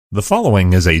The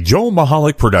following is a Joel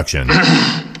Michalec production.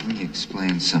 Let me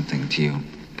explain something to you.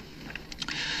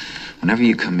 Whenever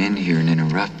you come in here and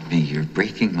interrupt me, you're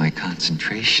breaking my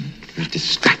concentration. You're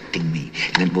distracting me.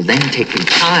 And it will then take me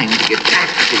time to get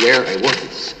back to where I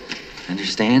was.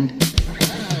 Understand?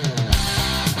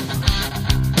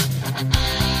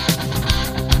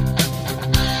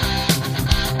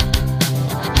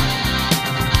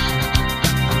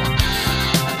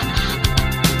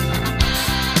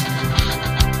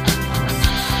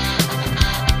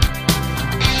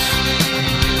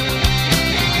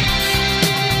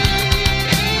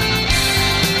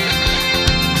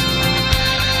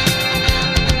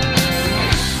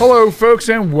 Hello, folks,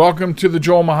 and welcome to the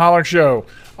Joel Michalec Show.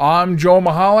 I'm Joel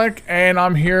Michalec, and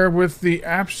I'm here with the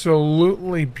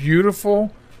absolutely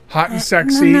beautiful, hot and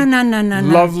sexy,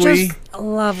 lovely, just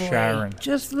lovely, Sharon.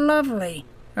 Just lovely,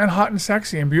 and hot and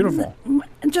sexy and beautiful.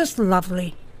 just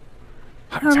lovely.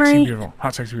 Hot and sexy and beautiful.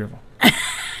 Hot, sexy, beautiful.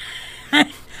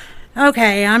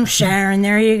 Okay, I'm Sharon.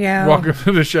 There you go. Welcome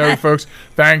to the show, folks.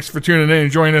 Thanks for tuning in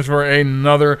and joining us for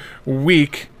another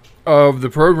week of the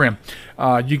program.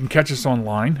 You can catch us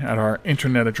online at our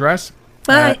internet address.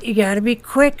 But you got to be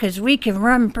quick because we can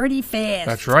run pretty fast.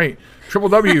 That's right.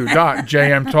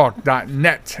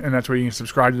 www.jmtalk.net. And that's where you can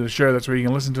subscribe to the show. That's where you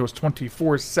can listen to us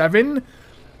 24/7.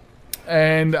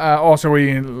 And also where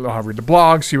you can read the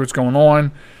blog, see what's going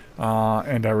on,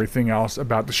 and everything else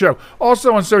about the show.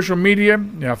 Also on social media,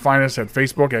 find us at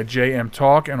Facebook at JM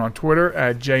Talk and on Twitter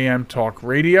at JM Talk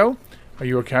Radio. Are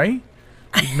you okay?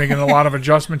 You're making a lot of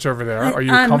adjustments over there. Are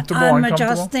you comfortable? I'm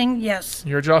uncomfortable? Adjusting, yes.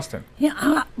 You're adjusting.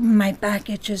 Yeah, my back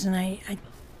itches, and I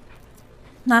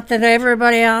not that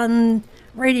everybody out in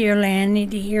Radio Land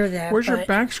need to hear that. Where's your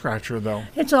back scratcher, though?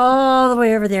 It's all the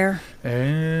way over there. Oh.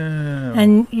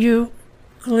 And you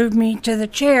glued me to the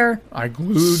chair. I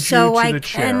glued you to the chair. So I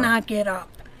cannot get up.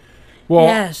 Well,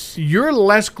 yes. You're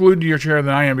less glued to your chair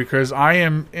than I am because I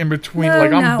am in between.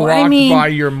 I'm blocked by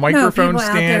your microphone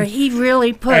stand. Out there, he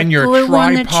really put and your glue tripod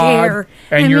on the chair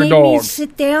and your made dog. me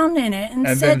sit down in it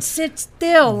and said, "Sit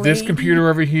still." This computer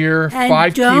over here, and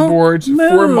 5 don't keyboards,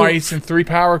 move. 4 mice, and 3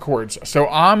 power cords. So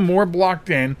I'm more blocked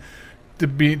in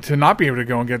to not be able to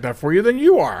go and get that for you than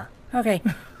you are. Okay.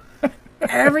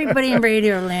 Everybody in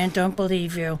Radio Land don't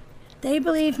believe you. They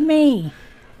believe me.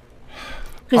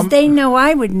 Because they know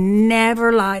I would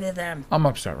never lie to them. I'm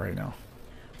upset right now.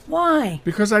 Why?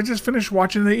 Because I just finished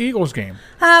watching the Eagles game.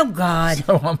 Oh, God.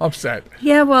 So I'm upset.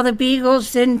 Yeah, well, the Beagles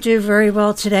didn't do very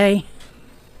well today.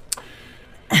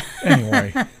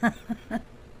 Anyway.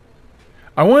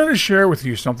 I wanted to share with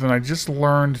you something I just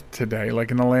learned today,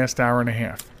 like in the last hour and a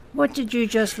half. What did you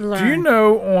just learn? Do you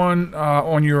know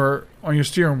on your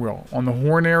steering wheel, on the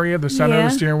horn area, the center of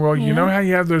the steering wheel, you know how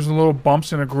you have those little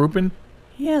bumps in a grouping?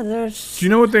 Yeah, there's... Do you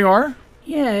know what they are?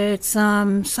 Yeah, it's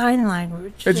sign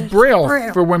language. It's Braille.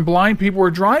 For when blind people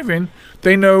are driving,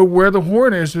 they know where the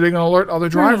horn is, so they can alert other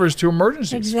drivers to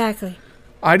emergencies. Exactly.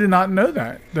 I did not know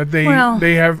that they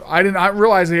have. I did not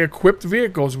realize they equipped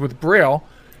vehicles with Braille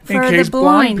in case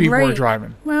blind people are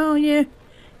driving. Well, you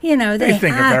know they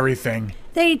think of everything.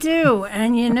 They do,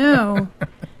 and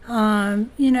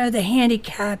the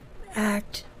Handicap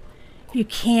Act. You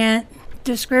can't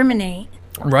discriminate.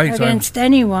 Right, against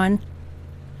anyone,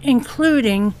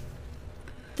 including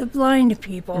the blind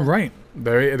people. Right,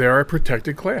 they are a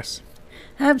protected class.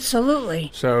 Absolutely.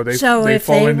 So they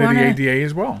fall into the ADA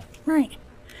as well. Right,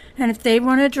 and if they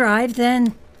want to drive,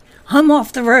 then I'm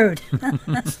off the road.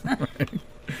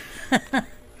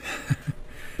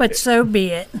 But so be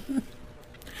it.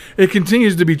 It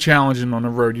continues to be challenging on the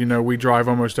road. We drive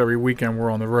almost every weekend. We're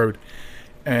on the road,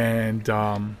 and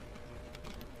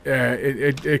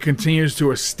it continues to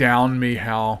astound me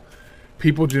how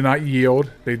people do not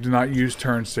yield. They do not use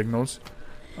turn signals.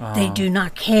 They do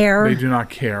not care. They do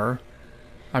not care.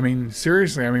 I mean,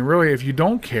 seriously. I mean, really, if you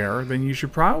don't care, then you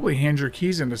should probably hand your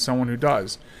keys into someone who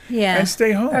does. Yeah. And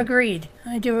stay home. Agreed.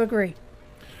 I do agree.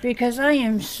 Because I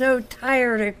am so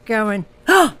tired of going,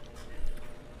 oh!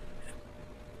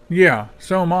 Yeah,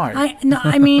 so am I.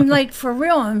 I mean, like, for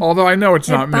real. Although I know it's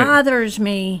not me. It bothers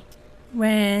me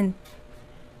when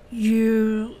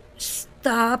you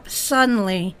stop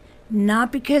suddenly,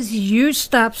 not because you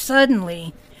stop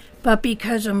suddenly, but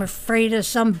because I'm afraid of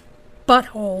some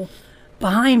butthole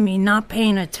behind me not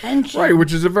paying attention. Right,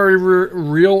 which is a very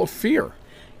real fear.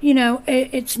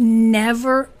 It's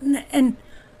never, and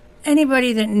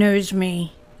anybody that knows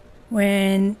me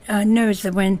knows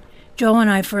that when Joel and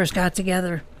I first got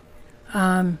together,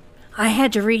 I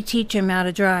had to reteach him how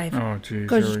to drive. Oh, geez,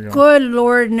 because good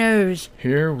Lord knows,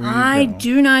 here we I go.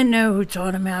 do not know who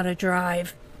taught him how to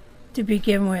drive to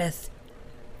begin with.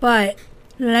 But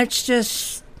let's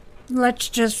just let's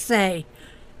just say,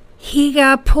 he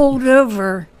got pulled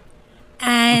over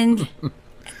and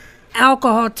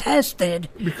alcohol tested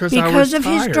Because I was of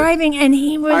his tired. driving, and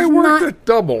he was I not. worked a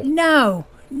double. No,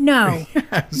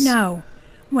 Yes. no.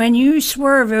 When you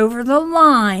swerve over the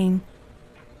line,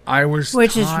 I was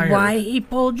which tired. is why he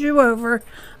pulled you over,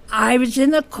 I was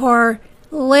in the car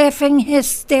laughing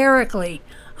hysterically.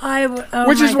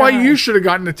 Which is why God. you should have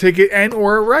gotten a ticket and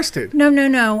or arrested.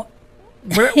 No.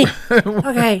 What,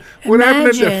 Okay, what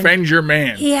happened to imagine defend your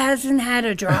man? he hasn't had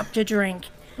a drop to drink,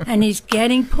 and he's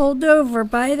getting pulled over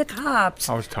by the cops.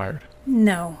 I was tired.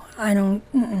 No, I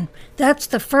don't. That's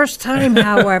the first time,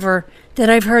 however, that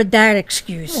I've heard that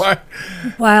excuse What?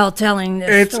 while telling this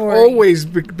It's story. always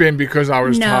been because I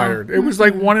was No. tired. It was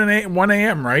like 1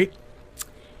 a.m., right?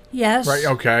 Yes. Right,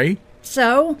 okay.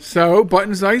 So? So,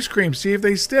 Buttons ice cream, see if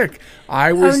they stick. I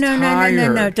Oh, was no.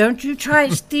 tired. Don't you try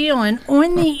stealing,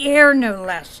 on the air no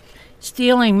less,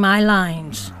 stealing my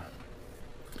lines.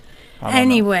 I don't know.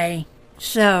 Anyway,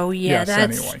 so, yeah, Yes,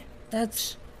 anyway.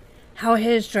 that's how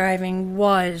his driving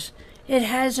was. It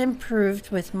has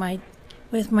improved with my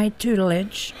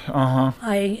tutelage. Uh-huh.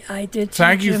 I did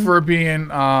Thank teach you him for being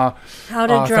how to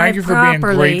drive thank you for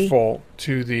properly. being grateful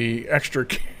to the extra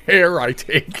care I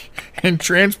take in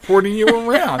transporting you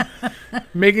around,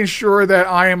 making sure that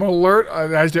I am alert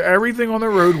as to everything on the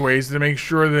roadways to make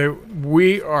sure that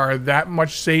we are that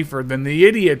much safer than the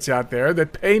idiots out there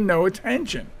that pay no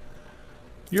attention.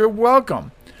 You're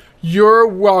welcome. You're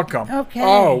welcome. Okay.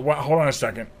 Oh, hold on a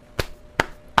second.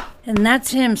 And that's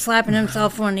him slapping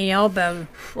himself on the elbow.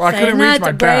 Well, I saying, couldn't reach "That's my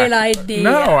a back. great idea."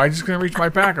 No, I just couldn't reach my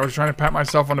back. I was trying to pat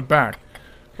myself on the back.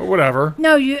 But whatever.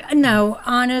 No,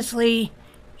 honestly,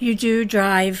 you do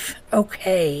drive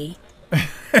okay.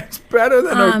 It's better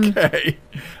than okay.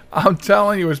 I'm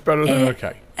telling you, it's better than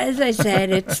okay. As I said,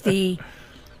 it's the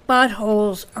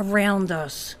buttholes around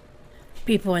us.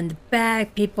 People in the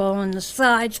back, people on the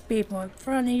sides, people in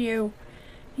front of you.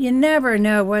 You never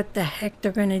know what the heck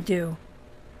they're going to do.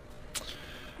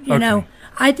 You know,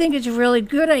 I think it's a really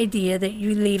good idea that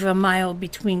you leave a mile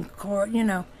between the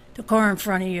car in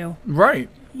front of you. Right.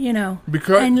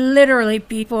 Because And literally,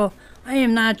 people, I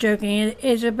am not joking, it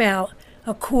is about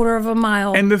a quarter of a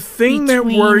mile. and the thing that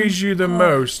between worries you the cars.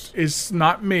 most is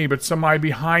not me, but somebody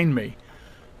behind me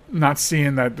not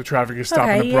seeing that the traffic is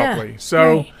stopping Okay, yeah. abruptly.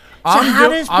 So Right.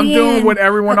 I'm doing what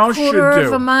everyone else should quarter of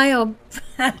a do. mile.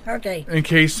 Okay. In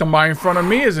case somebody in front of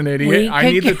me is an We idiot, I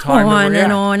could need the go time to on react.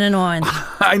 and on and on.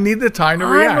 I need the time to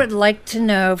I react. would like to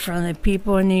know from the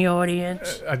people in the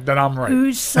audience That I'm right.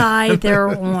 whose side they're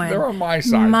on. They're on my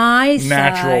side. My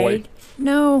Naturally. side.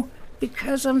 No,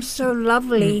 because I'm so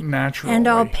lovely. Naturally. And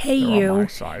I'll pay They're on you my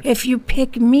side. if you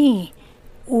pick me.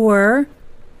 Or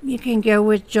you can go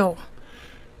with Joel.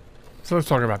 So let's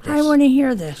talk about this. I want to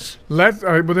hear this. But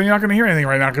then you're not going to hear anything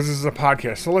right now because this is a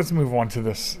podcast. So let's move on to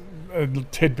this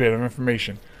tidbit of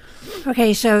information.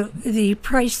 Okay, so the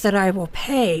price that I will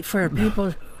pay for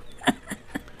people.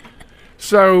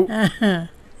 So,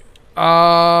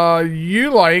 you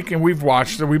like, and we've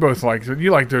watched, we both like,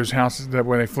 you like those houses that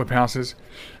when they flip houses,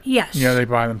 Yes. they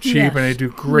buy them cheap Yes. and they do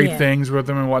great Yeah. things with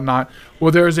them and whatnot.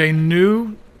 Well, there's a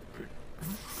new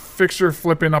fixer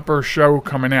flipping upper show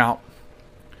coming out.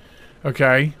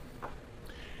 Okay.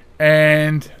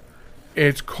 And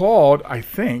it's called, I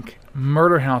think,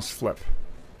 Murder House Flip.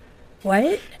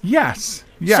 What? Yes.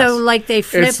 So, like, they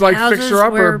flip It's like houses Fixer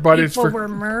Upper, where but people it's for were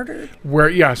murdered?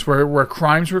 where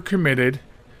crimes were committed,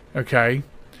 okay,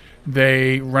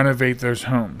 they renovate those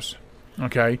homes,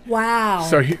 okay. Wow.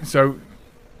 So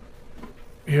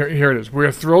here it is.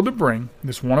 We're thrilled to bring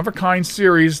this one-of-a-kind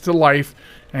series to life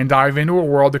and dive into a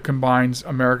world that combines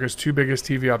America's two biggest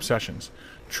TV obsessions,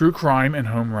 true crime and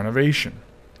home renovation.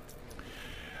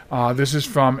 This is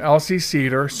from Elsie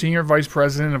Cedar, Senior Vice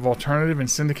President of Alternative and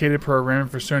Syndicated Programming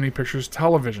for Sony Pictures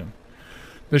Television.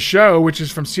 The show, which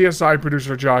is from CSI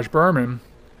producer Josh Berman,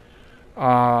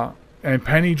 and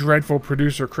Penny Dreadful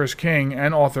producer Chris King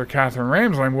and author Catherine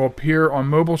Ramsland, will appear on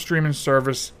mobile streaming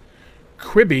service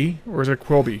Quibi, or is it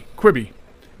Quilby? Quibi.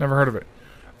 Never heard of it.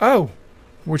 Oh,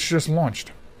 which just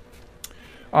launched.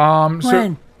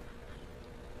 When?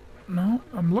 No,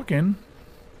 I'm looking.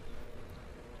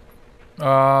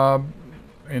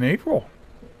 In April.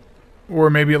 Or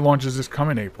maybe it launches this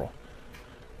coming April.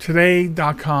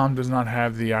 Today.com does not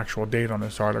have the actual date on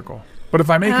this article. But if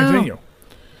I may continue.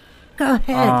 Go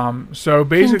ahead. So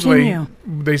basically, Continue.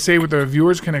 they say what the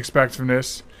viewers can expect from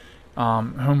this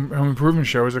home improvement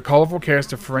show is a colorful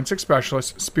cast of forensic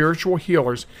specialists, spiritual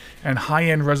healers, and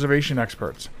high-end reservation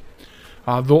experts.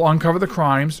 They'll uncover the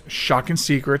crimes, shocking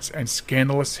secrets, and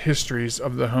scandalous histories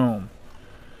of the home.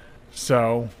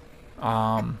 So,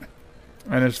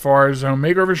 And as far as home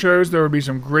makeover shows, there would be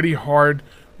some gritty, hard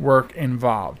work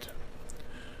involved.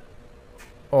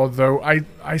 Although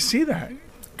I see that.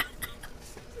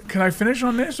 Can I finish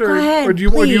on this, or, Go ahead, or do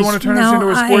you want to turn this into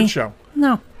a sports show?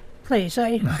 No, please.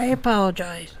 I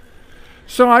apologize.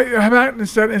 So how about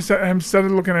instead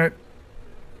of looking at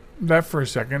that for a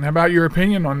second, how about your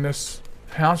opinion on this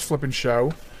house flipping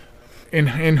show in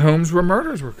homes where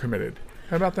murders were committed?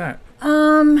 How about that?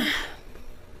 Oh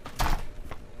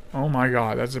my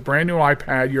God, that's a brand new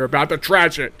iPad. You're about to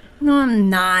trash it. No, I'm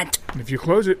not. If you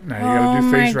close it, now you gotta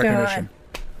do face recognition.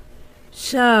 God.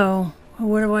 So,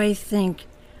 what do I think?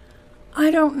 I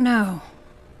don't know.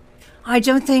 I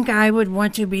don't think I would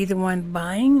want to be the one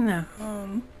buying the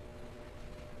home.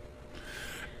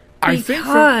 I think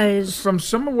from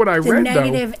some of what I read, the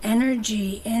negative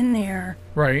energy in there.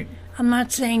 Right. I'm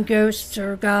not saying ghosts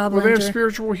or goblins. Well, they have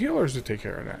spiritual healers to take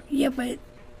care of that. Yeah, but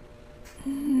I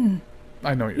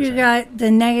know what you're saying. You got the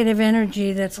negative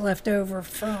energy that's left over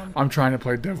from. I'm trying to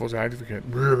play devil's advocate.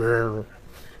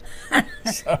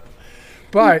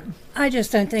 But I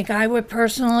just don't think I would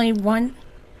personally want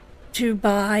to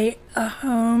buy a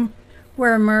home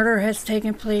where a murder has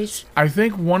taken place. I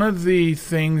think one of the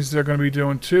things they're going to be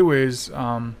doing too is,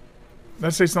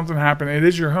 let's say something happened. It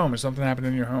is your home. If something happened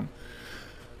in your home,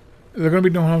 they're going to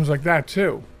be doing homes like that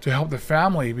too, to help the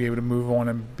family be able to move on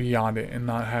and beyond it and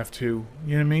not have to,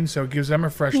 you know what I mean? So it gives them a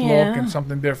fresh look and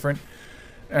something different.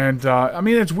 And I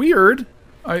mean, it's weird.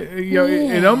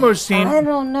 It almost seems. I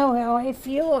don't know how I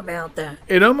feel about that.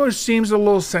 It almost seems a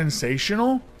little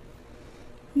sensational.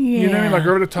 Yeah. You know what I mean? Like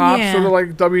over the top, sort of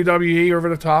like WWE over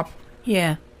the top.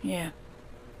 Yeah, yeah.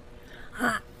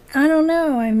 I don't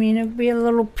know. I mean, it would be a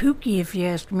little pooky if you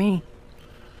ask me.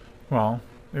 Well,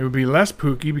 it would be less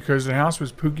pooky because the house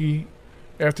was pooky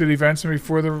after the events and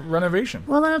before the renovation.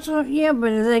 Well, that's what. Yeah,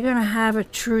 but are they going to have a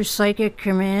true psychic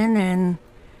come in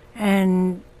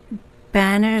and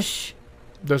banish?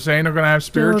 They're saying they're going to have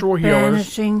spiritual healers,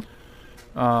 banishing.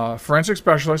 Forensic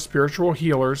specialists, spiritual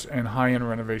healers, and high-end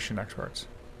renovation experts.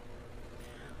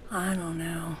 I don't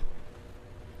know.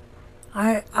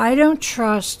 I don't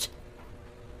trust.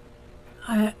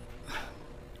 I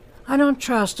don't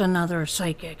trust another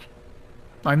psychic.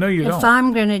 I know you don't. If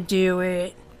I'm going to do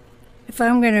it, if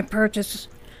I'm going to purchase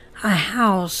a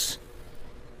house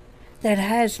that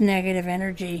has negative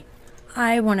energy,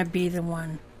 I want to be the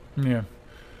one. Yeah.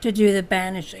 To do the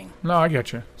banishing. No, I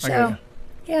get you. I get you.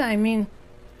 Yeah, I mean,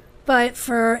 but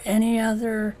for any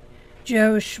other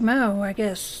Joe Schmo, I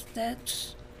guess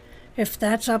if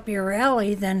that's up your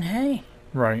alley, then hey.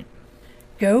 Right.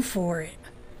 Go for it.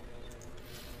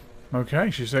 Okay,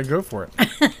 she said go for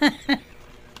it.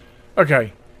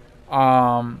 Okay.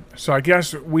 So I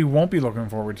guess we won't be looking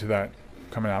forward to that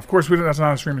coming out. Of course, that's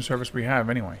not a streaming service we have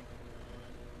anyway.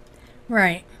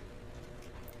 Right.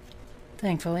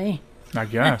 Thankfully. I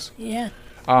guess. Yeah.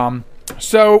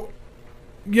 So,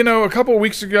 a couple of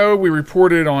weeks ago, we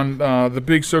reported on the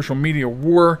big social media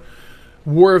war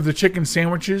of the chicken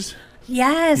sandwiches.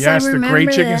 Yes, I remember the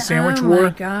Great Chicken Sandwich War. Oh my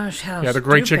gosh, how the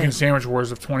Great Chicken Sandwich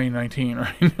Wars of 2019,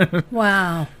 right?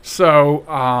 Wow.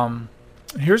 So,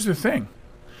 here's the thing.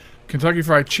 Kentucky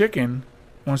Fried Chicken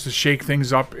wants to shake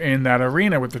things up in that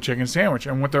arena with the chicken sandwich.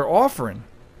 And what they're offering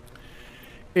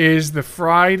is the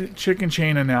fried chicken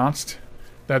chain announced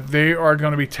that they are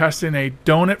going to be testing a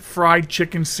donut fried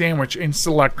chicken sandwich in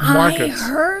select markets. I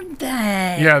heard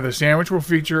that. Yeah, the sandwich will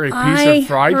feature a piece of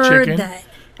fried chicken,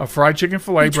 a fried chicken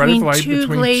fillet, breaded fillet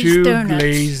between two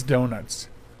glazed donuts.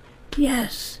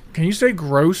 Yes. Can you say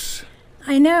gross?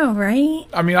 I know, right?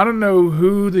 I mean, I don't know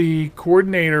who the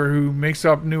coordinator who makes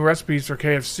up new recipes for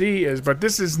KFC is, but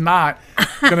this is not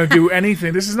going to do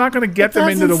anything. This is not going to get them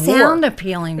into the war. It doesn't sound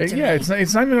appealing to me. Yeah, it's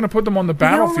not even going to put them on the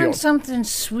battlefield. You don't want something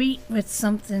sweet with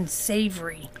something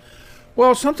savory.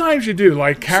 Well, sometimes you do.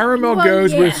 Like caramel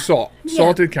goes with salt. Yeah.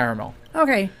 Salted caramel.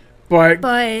 Okay. But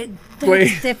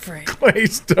that's different.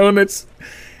 Glazed donuts.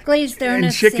 Glazed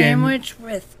donut sandwich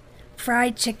with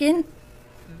fried chicken.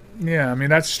 Yeah, I mean,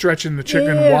 that's stretching the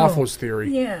chicken and waffles theory.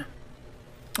 Yeah.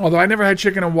 Although I never had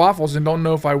chicken and waffles and don't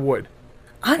know if I would.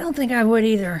 I don't think I would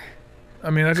either. I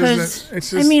mean, it's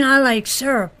just... I mean, I like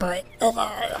syrup, but...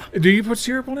 Do you put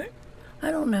syrup on it?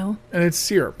 I don't know. And it's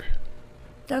syrup.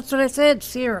 That's what I said,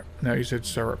 syrup. No, you said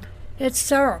syrup. It's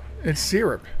syrup. It's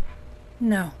syrup.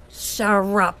 No,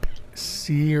 syrup.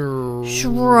 Syrup.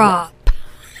 Syrup.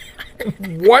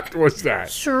 What was that?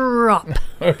 Syrup.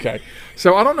 Okay.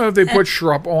 So I don't know if they put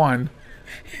syrup on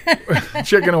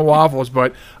chicken and waffles,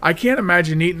 but I can't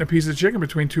imagine eating a piece of chicken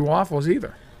between two waffles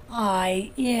either.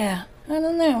 I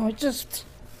don't know. It just...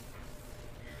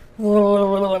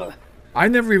 I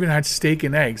never even had steak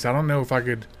and eggs. I don't know if I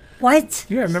could What?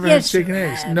 Yeah, I've never had Yes, steak and you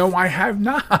eggs. have. No, I have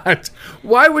not.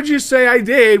 Why would you say I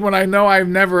did when I know I've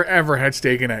never, ever had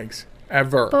steak and eggs?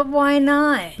 Ever. But why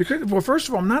not? Because, well, first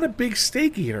of all, I'm not a big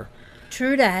steak eater.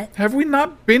 True that. Have we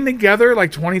not been together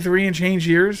like 23 and change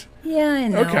years? Yeah, I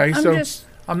know. Okay,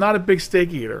 I'm not a big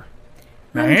steak eater.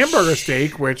 Now, hamburger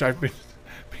steak, which I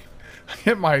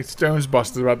get my stones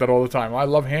busted about that all the time. I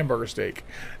love hamburger steak.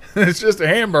 It's just a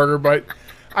hamburger, but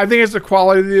I think it's the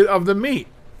quality of the meat.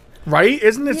 Right?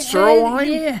 Isn't it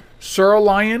sirloin? Yeah.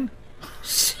 Sirloin?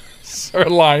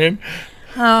 Sirloin.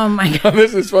 Oh, my God.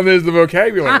 This is fun. This is the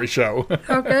vocabulary show.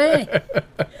 Okay.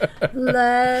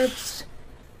 Let's...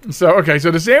 So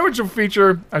the sandwich will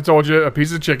feature, I told you, a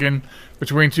piece of chicken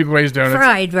between 2 glazed donuts.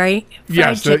 Fried, right?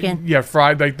 Fried chicken.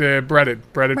 Fried like the breaded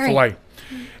Right. filet.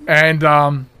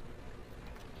 And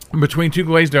between 2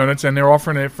 glazed donuts, and they're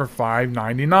offering it for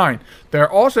 $5.99.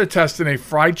 They're also testing a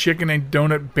fried chicken and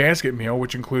donut basket meal,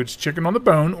 which includes chicken on the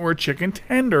bone or chicken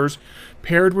tenders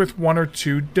paired with 1 or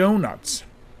 2 donuts.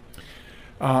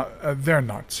 They're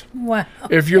nuts. Wow.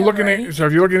 If you're Yeah, looking right. if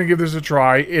you're looking to give this a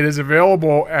try, it is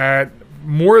available at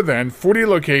more than 40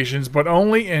 locations, but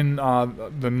only in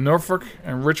the Norfolk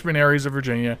and Richmond areas of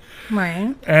Virginia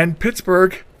Right. and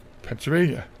Pittsburgh,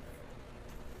 Pennsylvania.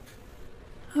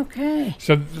 Okay.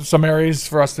 So some areas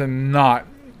for us to not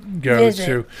go Visit.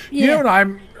 to. Yeah. You know what?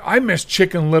 I miss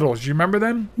Chicken Littles. Do you remember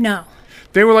them? No.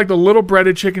 They were like the little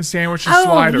breaded chicken sandwich and Oh,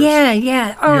 sliders.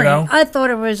 yeah. All right. know? I thought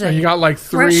it was And a you got like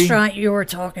 3. restaurant you were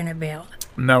talking about.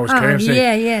 No, it was Oh, KFC.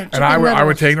 yeah. And Chicken I would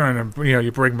Littles. take them and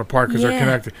you break them apart because they're Yeah,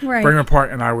 connected. right. Bring them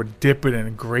apart and I would dip it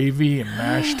in gravy and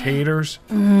mashed taters.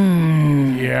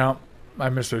 Yeah, I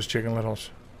miss those Chicken Littles.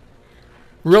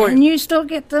 Really, Can you still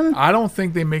get them? I don't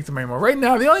think they make them anymore. Right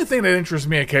now, the only thing that interests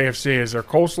me at KFC is their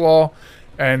coleslaw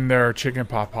and their chicken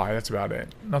pot pie. That's about it.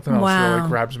 Nothing else Wow. really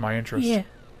grabs my interest. Yeah.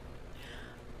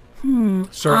 Certainly.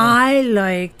 I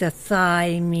like the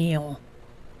thigh meal.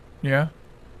 Yeah?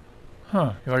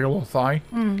 Huh. You like a little thigh?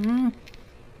 Mm-hmm.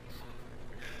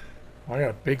 I got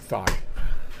a big thigh.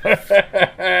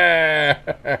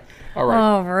 All right.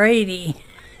 Alrighty.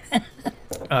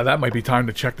 That might be time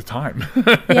to check the time.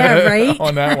 Yeah, right?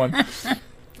 On that one.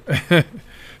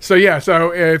 So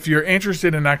if you're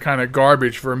interested in that kind of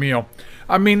garbage for a meal,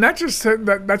 I mean, that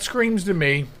screams to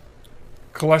me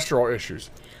cholesterol issues.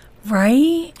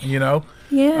 Right? You know?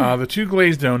 Yeah. The 2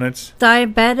 glazed donuts.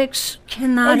 Diabetics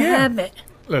cannot Oh, yeah. have it.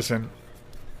 Listen,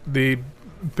 the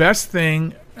best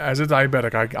thing as a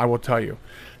diabetic, I will tell you,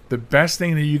 the best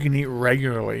thing that you can eat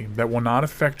regularly that will not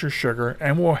affect your sugar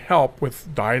and will help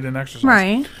with diet and exercise,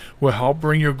 Right. will help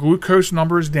bring your glucose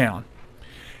numbers down,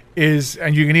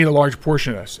 and you can eat a large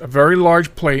portion of this, a very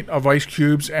large plate of ice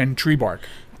cubes and tree bark.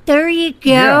 There you go.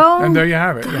 Yeah, and there you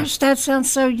have it. Yeah. Gosh, that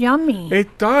sounds so yummy.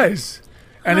 It does.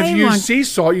 And if I you use want- sea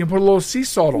salt, you can put a little sea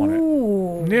salt on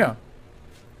Ooh. it. Yeah.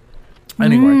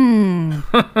 Anyway.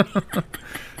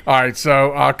 All right,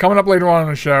 so coming up later on in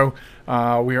the show,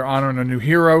 we are honoring a new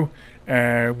hero.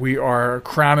 We are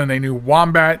crowning a new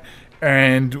wombat.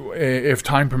 And if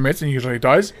time permits, and usually it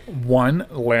does, one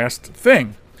last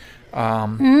thing.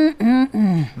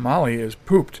 Molly is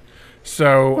pooped.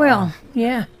 So, Well,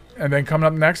 yeah. and then coming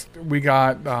up next, we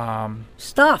got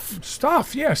Stuff.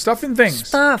 stuff. Yeah, stuff and things.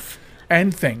 Stuff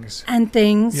And things. and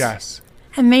things. Yes.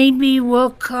 And maybe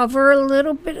we'll cover a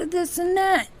little bit of this and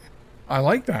that. I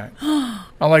like that. I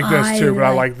like this I too, but I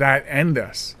like- like that and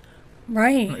this.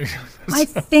 Right. I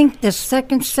think the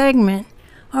second segment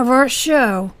of our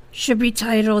show should be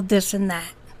titled This and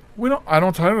That. I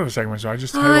don't title the segment, so I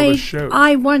just title the show.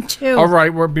 I want to. All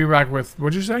right, we'll be back with,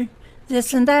 what'd you say?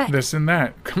 This and that. This and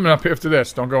that. Coming up after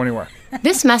this. Don't go anywhere.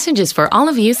 This message is for all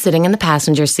of you sitting in the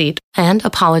passenger seat. And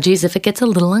apologies if it gets a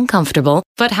little uncomfortable.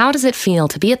 But how does it feel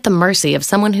to be at the mercy of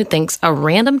someone who thinks a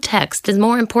random text is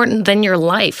more important than your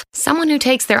life? Someone who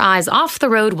takes their eyes off the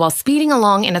road while speeding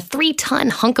along in a 3-ton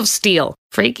hunk of steel.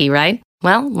 Freaky, right?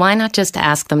 Well, why not just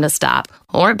ask them to stop?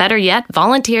 Or better yet,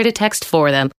 volunteer to text for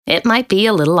them. It might be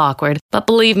a little awkward, but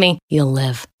believe me, you'll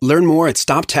live. Learn more at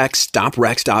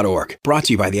stoptextstoprex.org. Brought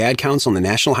to you by the Ad Council and the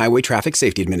National Highway Traffic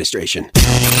Safety Administration.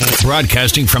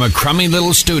 Broadcasting from a crummy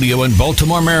little studio in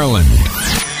Baltimore, Maryland.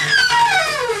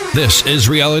 This is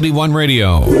Reality One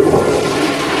Radio.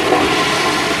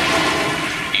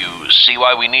 You see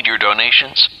why we need your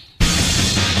donations?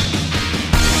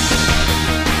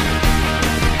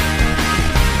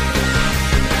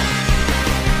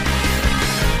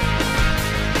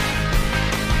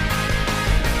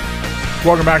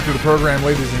 Welcome back to the program,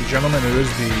 ladies and gentlemen. It is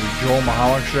the Joel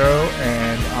Michalec Show,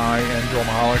 and I am Joel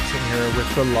Michalec sitting here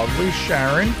with the lovely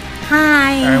Sharon.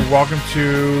 Hi. And welcome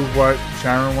to what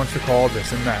Sharon wants to call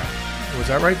This and That. Was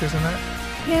that right, This and That?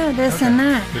 Yeah, this and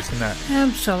that. This and that.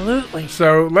 Absolutely.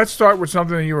 So let's start with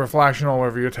something that you were flashing all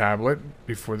over your tablet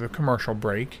before the commercial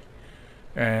break.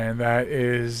 And that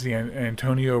is the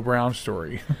Antonio Brown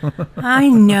story. I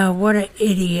know, what an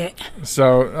idiot.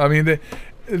 So, I mean,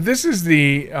 this is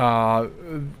the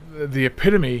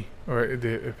epitome, or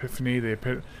the epiphany,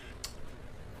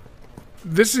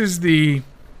 this is the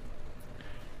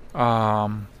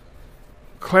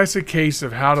classic case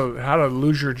of how to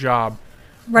lose your job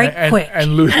Quick.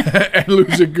 and lose and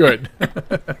lose it good.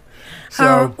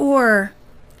 So, or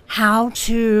how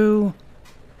to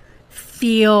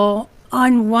feel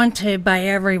unwanted by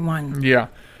everyone. yeah.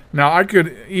 Now, I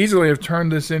could easily have turned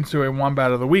this into a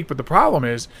Wombat of the Week, but the problem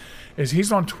is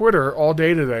he's on Twitter all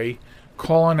day today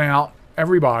calling out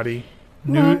everybody,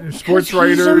 sports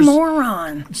writers, he's a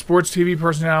moron. sports TV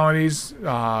personalities,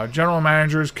 general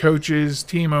managers, coaches,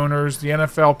 team owners, the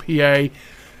NFL PA,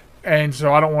 and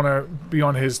so I don't want to be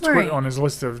on his on his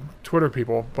list of Twitter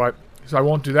people, so I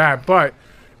won't do that. But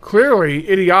clearly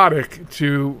idiotic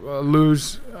to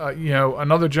lose,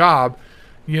 another job,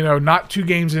 not 2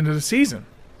 games into the season.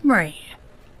 Right.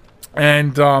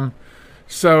 And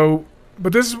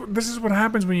but this is what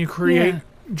happens when you create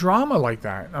drama like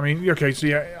that. I mean, okay, so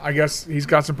yeah, I guess he's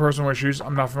got some personal issues.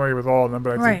 I'm not familiar with all of them,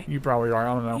 but I think you probably are.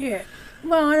 I don't know. Yeah.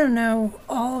 Well, I don't know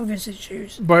all of his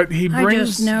issues. But I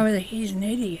just know that he's an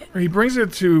idiot. He brings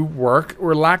it to work,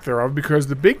 or lack thereof, because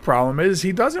the big problem is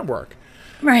he doesn't work.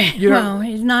 Right.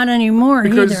 He's not anymore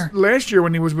because either. Last year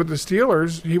when he was with the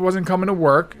Steelers, he wasn't coming to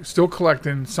work, still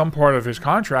collecting some part of his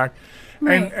contract,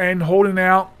 and holding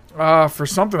out for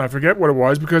something. I forget what it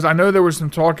was, because I know there was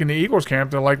some talk in the Eagles camp.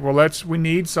 They're like, well, we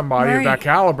need somebody of that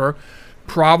caliber.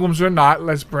 Problems or not,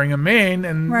 let's bring him in.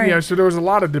 And so there was a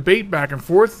lot of debate back and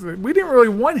forth. We didn't really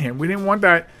want him. We didn't want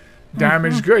that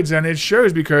damaged goods, and it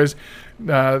shows because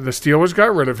the Steelers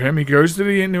got rid of him. He goes to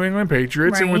the New England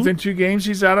Patriots, and within 2 games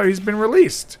he's out. He's been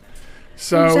released.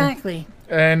 So exactly.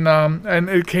 And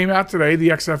it came out today. The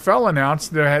XFL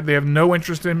announced they have no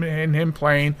interest in him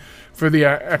playing for the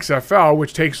XFL,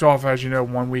 which takes off, as you know,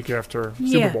 1 week after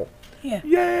Super Bowl. Yeah.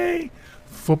 Yay!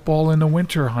 Football in the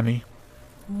winter, honey.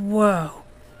 Whoa.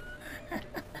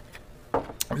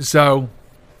 So,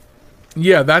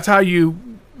 yeah, that's how you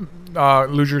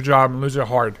lose your job and lose it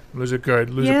hard, lose it good,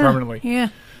 lose it permanently.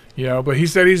 Yeah. But he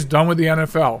said he's done with the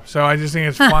NFL. So I just think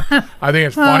it's fun. I think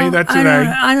it's funny that today.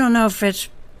 I don't know if it's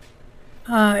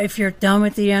if you're done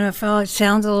with the NFL. It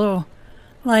sounds a little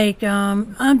like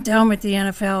I'm done with the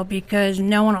NFL because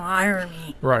no one will hire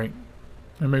me. Right.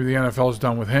 And maybe the NFL is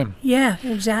done with him. Yeah,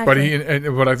 exactly.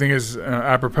 But what I think is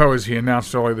apropos is he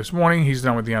announced earlier this morning he's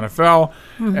done with the NFL,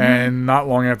 and not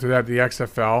long after that, the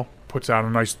XFL puts out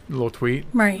a nice little tweet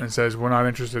and says, "We're not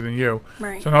interested in you."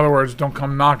 Right. So in other words, don't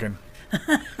come knocking.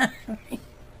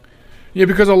 Yeah,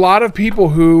 because a lot of people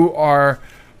who are,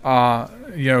 who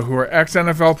are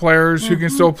ex-NFL players who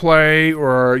can still play,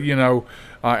 or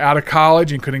out of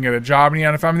college and couldn't get a job in the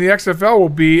NFL. I mean, the XFL will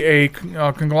be a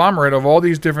conglomerate of all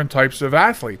these different types of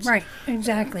athletes. Right,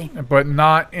 exactly. But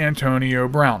not Antonio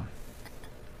Brown.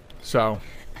 So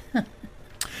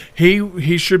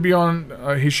he should be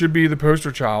on. He should be the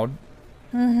poster child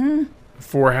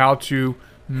for how to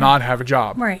not have a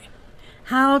job. Right.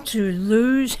 How to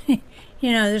lose.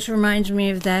 This reminds me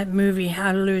of that movie,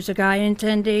 How to Lose a Guy in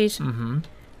 10 Days. Mm-hmm.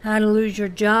 How to lose your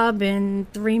job in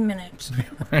 3 minutes.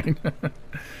 Right.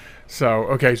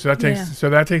 So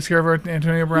that takes care of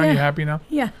Antonio Brown. Yeah. You happy now?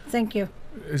 Yeah, thank you.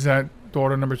 Is that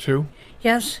daughter number 2?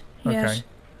 Yes. Okay. Yes.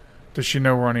 Does she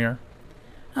know we're on the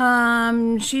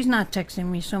air? She's not texting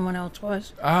me. Someone else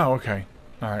was. Oh, okay.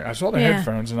 All right. I saw the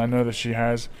headphones, and I know that she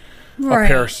has a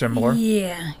pair similar.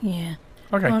 Yeah.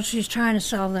 Okay. Well, she's trying to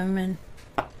sell them, and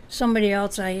somebody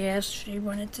else I asked, she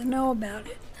wanted to know about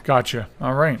it. Gotcha.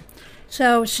 All right.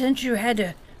 So since you had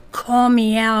to call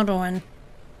me out on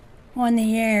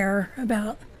the air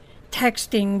about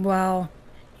texting while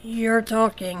you're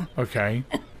talking. Okay.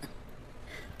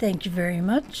 Thank you very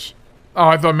much. Oh,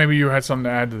 I thought maybe you had something to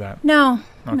add to that. No.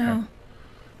 Okay. No.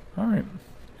 All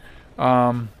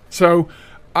right. So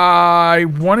I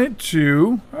wanted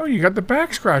to... Oh, you got the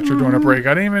back scratcher during a break.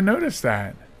 I didn't even notice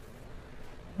that.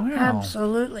 Wow.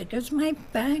 Absolutely, because my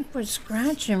back was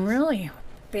scratching really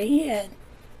bad.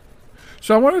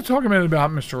 So I want to talk a minute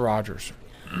about Mr. Rogers.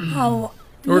 Oh,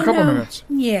 or a couple minutes.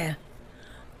 Yeah.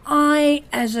 I,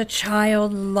 as a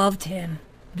child, loved him.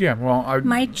 Yeah, well,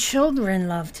 my children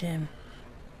loved him.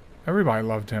 Everybody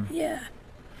loved him. Yeah.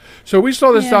 So we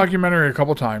saw this documentary a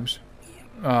couple times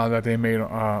that they made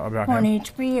about him. On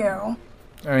HBO.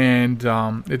 And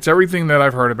it's everything that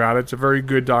I've heard about it. It's a very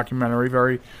good documentary,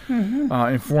 very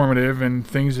informative, and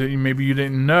things that maybe you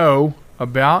didn't know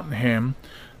about him,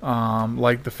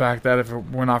 like the fact that if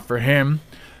it were not for him,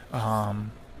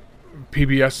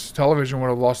 PBS television would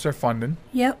have lost their funding.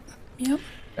 Yep.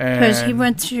 Because he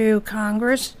went to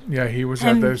Congress. Yeah, he was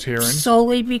at those hearings.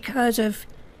 Solely because of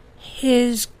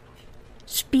his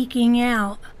speaking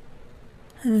out.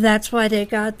 That's why they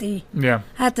got the... Yeah.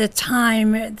 At the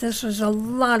time, this was a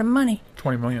lot of money.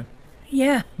 $20 million.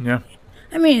 Yeah. Yeah.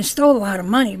 I mean, it's still a lot of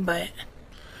money, but...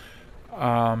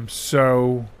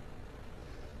 So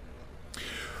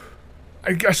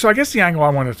I guess the angle I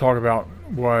wanted to talk about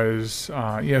was,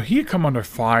 he had come under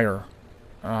fire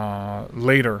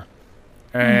later.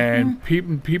 And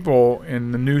people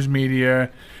in the news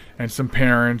media and some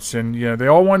parents, and they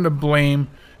all wanted to blame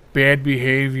bad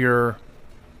behavior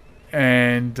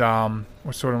and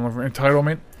what sort of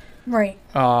entitlement, right?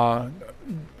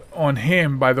 On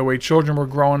him by the way children were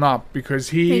growing up, because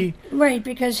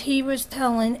because he was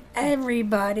telling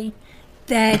everybody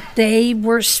that they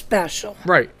were special,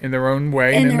 right, in their own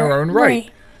way and in their own right.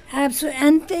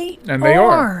 Absolutely, and they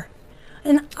are.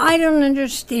 And I don't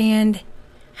understand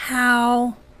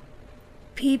how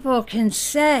people can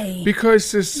say because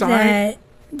society that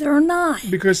they're not.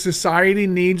 Because society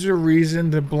needs a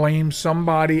reason to blame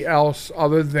somebody else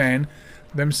other than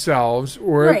themselves,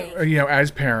 or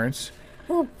as parents.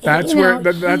 Well, that's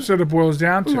that's what it boils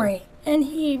down to. Right. And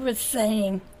he was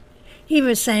saying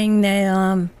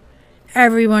that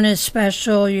everyone is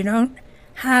special. You don't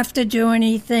have to do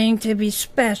anything to be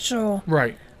special.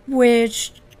 Right.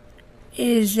 Which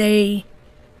is a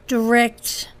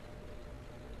direct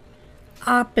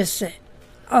opposite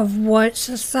of what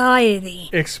society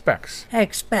expects.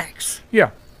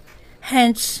 Yeah.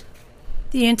 Hence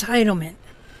the entitlement.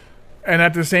 And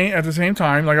at the same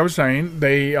time, like I was saying,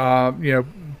 they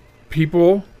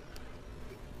people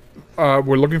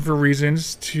were looking for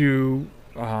reasons to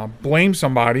blame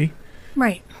somebody,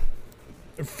 right,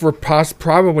 for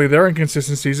probably their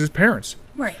inconsistencies as parents.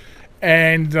 Right.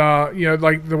 And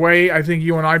like the way I think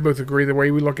you and I both agree, the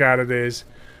way we look at it is,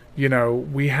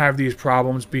 we have these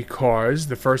problems because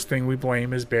the first thing we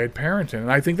blame is bad parenting.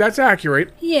 And I think that's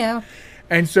accurate. Yeah.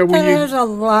 And so there's a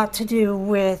lot to do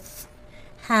with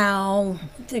how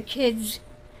the kids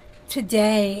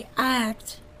today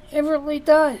act. It really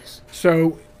does.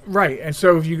 So, right. And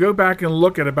so if you go back and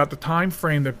look at about the time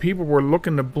frame that people were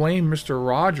looking to blame Mr.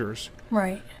 Rogers.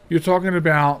 Right. You're talking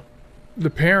about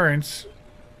the parents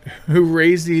who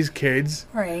raise these kids.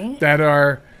 Right. That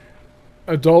are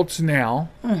adults now,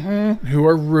 who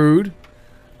are rude.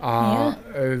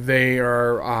 They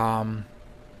are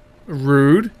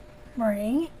rude.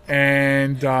 Right.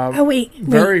 And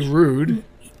very rude.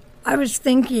 I was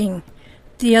thinking,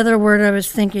 the other word I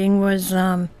was thinking was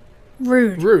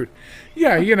rude. Rude.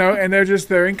 Yeah, and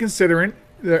they're inconsiderate.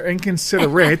 They're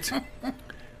inconsiderate.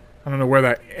 I don't know where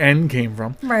that N came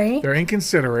from. Right. They're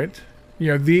inconsiderate.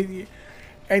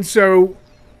 And so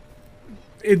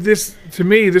to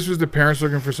me, this was the parents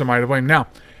looking for somebody to blame. Now,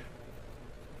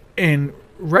 in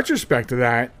retrospect to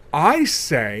that, I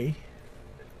say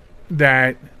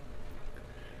that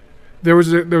there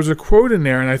was a quote in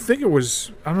there, and I think it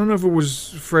was, I don't know if it was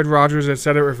Fred Rogers that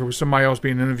said it or if it was somebody else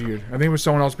being interviewed. I think it was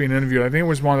someone else being interviewed. I think it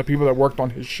was one of the people that worked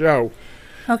on his show.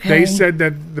 Okay. They said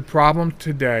that the problem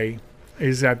today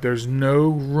is that there's no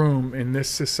room in this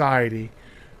society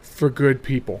for good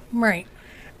people. Right.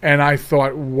 And I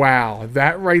thought, wow,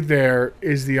 that right there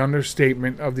is the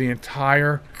understatement of the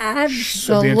entire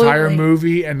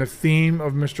movie and the theme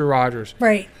of Mr. Rogers.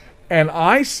 Right. And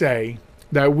I say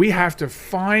that we have to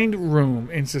find room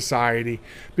in society,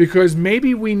 because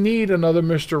maybe we need another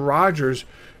Mr. Rogers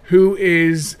who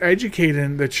is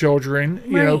educating the children,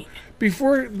 you know,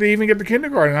 before they even get to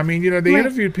kindergarten. I mean, they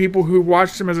interviewed people who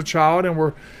watched him as a child and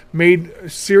were made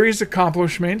serious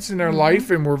accomplishments in their life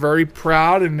and were very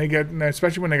proud, and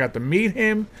especially when they got to meet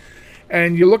him.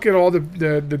 And you look at all the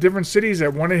different cities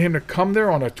that wanted him to come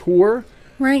there on a tour.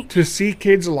 Right. To see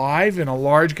kids live in a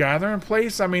large gathering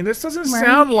place. I mean, this doesn't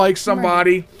sound like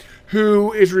somebody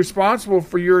who is responsible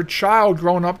for your child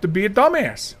growing up to be a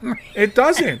dumbass. It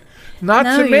doesn't. Not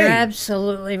to me. You're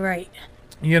absolutely right.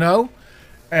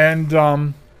 And,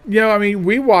 I mean,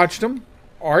 we watched him.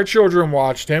 Our children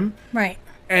watched him. Right.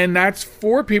 And that's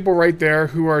 4 people right there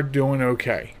who are doing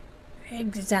okay.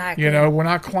 Exactly. We're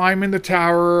not climbing the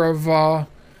tower of... a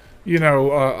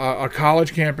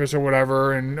college campus or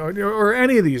whatever, or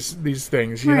any of these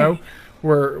things, you know,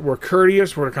 we're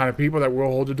courteous. We're the kind of people that will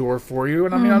hold the door for you.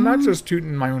 And I mean, I'm not just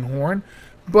tooting my own horn,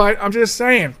 but I'm just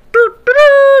saying,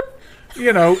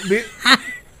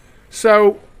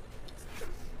 so,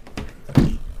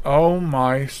 oh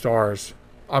my stars.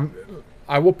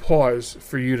 I will pause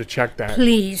for you to check that.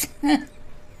 Please.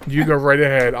 You go right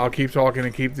ahead. I'll keep talking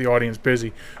and keep the audience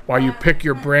busy while you pick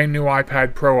your brand new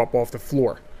iPad Pro up off the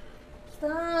floor.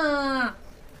 Stop.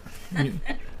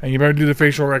 And you better do the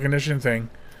facial recognition thing.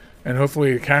 And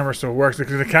hopefully the camera still works.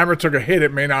 Because if the camera took a hit,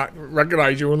 it may not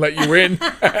recognize you and let you in.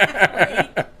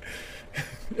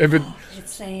 If it,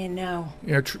 It's saying no.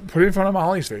 you know, put it in front of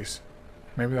Molly's face.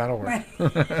 Maybe that'll work. Right.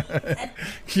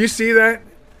 Can you see that?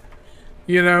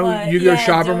 You know, What? you go Yeah,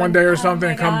 shopping one day or oh something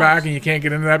my and come gosh. back and you can't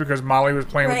get into that because Molly was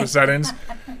playing with the Right. settings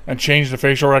and changed the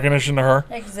facial recognition to her.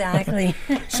 Exactly.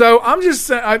 So I'm just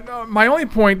saying, my only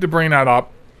point to bring that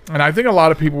up, and I think a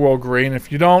lot of people will agree, and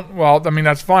if you don't, well, I mean,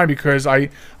 that's fine, because I'm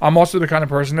also the kind of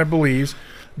person that believes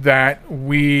that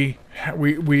we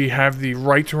have the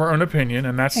right to our own opinion,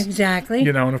 and that's Exactly.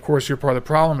 you know, and of course you're part of the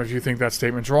problem if you think that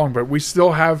statement's wrong, but we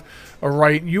still have a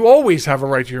right. You always have a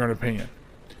right to your own opinion,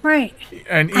 Right.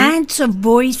 and To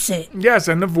voice it. yes,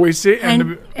 and to voice it,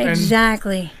 and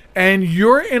Exactly. and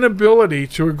your inability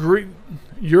to agree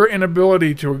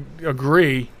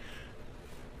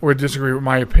or disagree with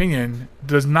my opinion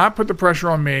does not put the pressure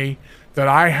on me that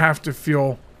I have to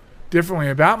feel differently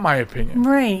about my opinion.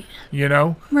 Right. You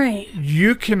know, Right.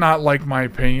 you cannot like my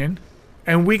opinion,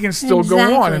 and we can still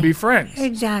go on and be friends.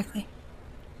 Exactly.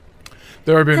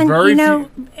 There have been And very you know,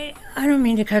 few. I don't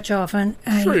mean to cut you off.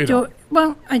 Sure you don't.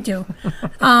 Well, I do.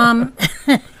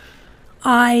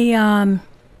 I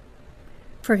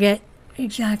forget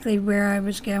exactly where I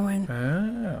was going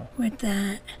Oh. with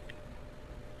that.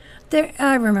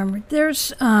 I remember.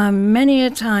 There's many a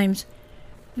times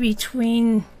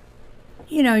between,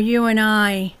 you and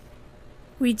I,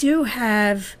 we do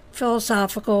have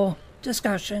philosophical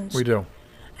discussions. We do.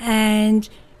 And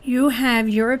you have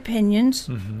your opinions,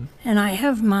 Mm-hmm. and I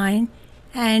have mine,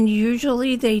 and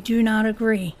usually they do not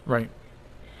agree. Right.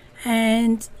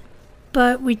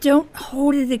 But we don't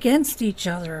hold it against each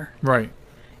other. Right.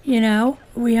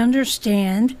 We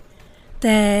understand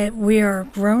that we are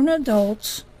grown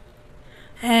adults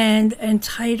and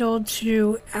entitled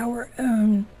to our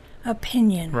own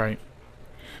opinion. Right.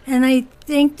 And I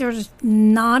think there's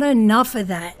not enough of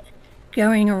that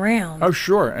going around. Oh,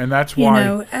 sure. And that's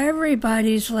why.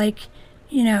 Everybody's like,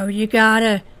 you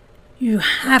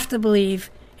have to believe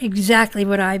exactly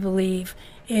what I believe.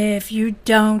 If you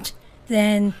don't,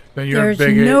 then you're there's a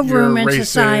bigot, no room you're in racist,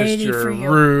 society you're for you.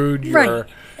 rude, Right.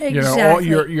 you're, Exactly.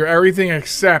 you're everything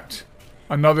except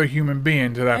another human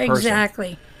being to that person.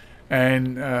 Exactly.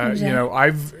 And, Exactly.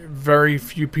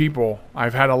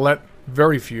 I've had to let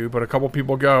very few, but a couple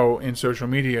people go in social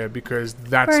media because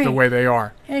that's the Right. way they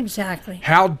are. Exactly.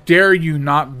 How dare you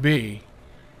not be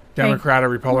Democrat or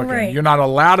Republican? Right. You're not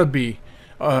allowed to be,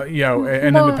 an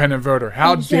independent voter.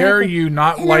 How dare exactly. you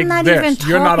not And like I'm not this? even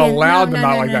You're not talking- allowed no, to no,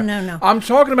 not no, like no, that. no, no. I'm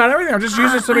talking about everything. I'm just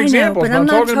using some I know, examples. but I'm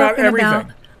not talking about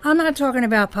everything. I'm not talking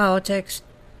about politics.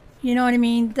 You know what I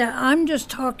mean? I'm just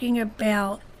talking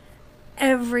about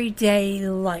everyday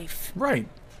life. Right.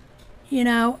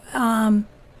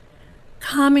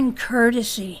 Common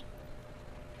courtesy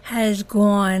has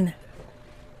gone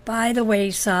by the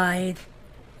wayside.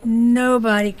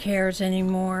 Nobody cares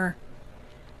anymore.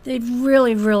 They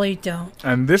really, really don't.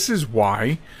 And this is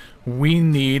why we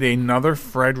need another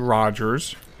Fred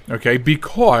Rogers, okay?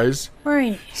 Because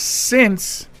Right.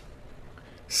 since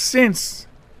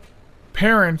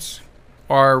parents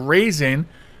are raising,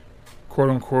 quote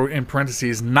unquote, in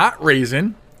parentheses, not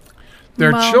raising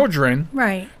their Well, children,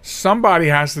 Right. somebody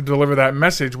has to deliver that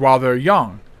message while they're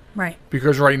young. Right.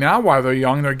 Because right now, while they're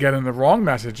young, they're getting the wrong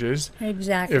messages.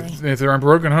 Exactly. If they're in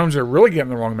broken homes, they're really getting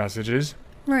the wrong messages.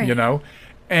 Right.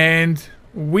 And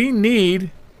we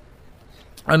need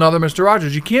another Mr.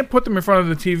 Rogers. You can't put them in front of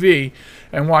the TV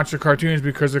and watch the cartoons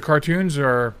because the cartoons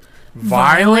are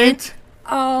violent.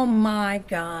 Oh my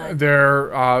God.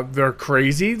 They're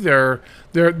crazy. They're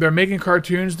making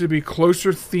cartoons to be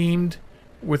closer themed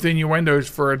with innuendos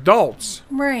for adults.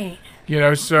 Right.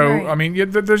 So Right. I mean,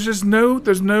 there's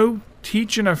no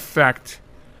teaching effect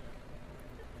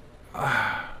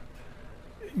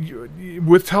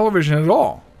with television at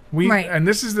all. Right. And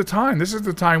this is the time. This is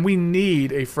the time we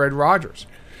need a Fred Rogers.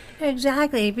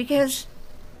 Exactly, because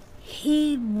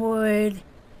he would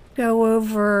go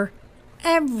over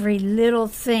every little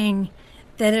thing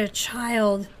that a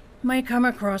child might come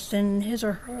across in his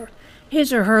or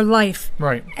her life,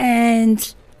 Right.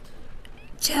 and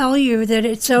tell you that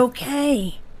it's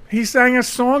okay. He sang a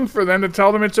song for them to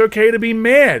tell them it's okay to be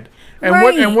mad and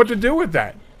Right. what to do with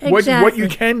that. What you Exactly.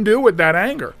 can do with that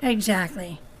anger.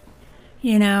 Exactly.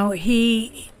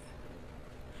 He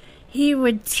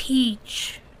would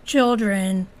teach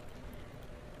children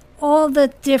all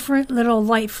the different little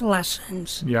life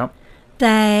lessons Yep.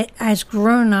 that as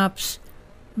grown-ups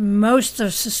most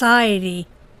of society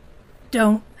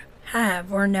don't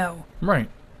have or know. Right.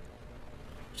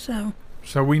 So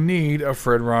we need a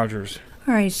Fred Rogers.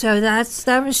 all right, so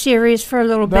that was serious for a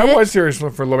little bit. That was serious for a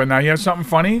little bit. Now you have something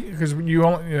funny because we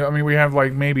have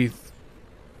like maybe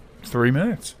 3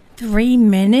 minutes. 3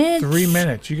 minutes? 3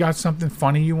 minutes. You got something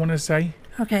funny you want to say?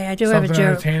 Okay, I do have a Something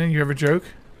joke. entertaining? You have a joke?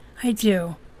 I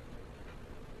do.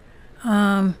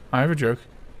 I have a joke.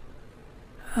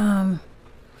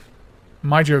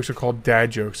 My jokes are called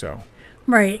dad jokes, though.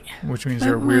 Right. Which means But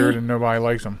they're weird wait. and nobody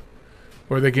likes them.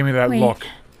 Or they give me that Wait. look.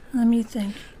 Let me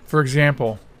think. For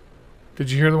example,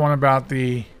 did you hear the one about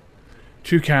the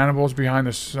 2 cannibals behind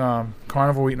this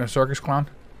carnival eating a circus clown?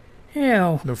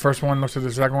 Ew. The first one looks at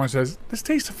the second one and says, "This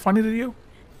tastes funny to you?"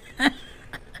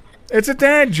 It's a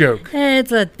dad joke.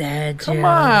 It's a dad joke. Come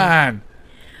on.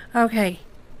 Okay.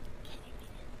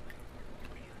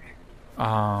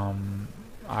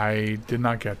 I did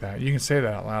not get that. You can say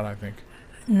that out loud, I think.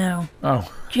 No. Oh.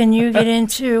 Can you get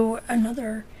into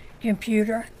another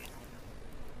computer?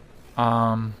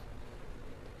 I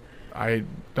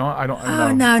don't know.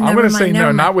 Oh, no, I'm never going to mind, say no,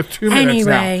 never not mind. with 2 minutes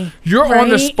now. Anyway, You're on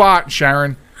the right? spot,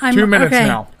 Sharon. 2 minutes okay.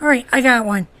 now. All right, I got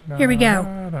one. Here we go.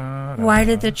 Why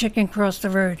did the chicken cross the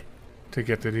road? To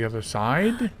get to the other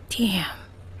side? Damn.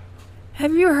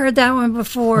 Have you heard that one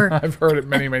before? I've heard it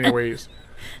many, many ways.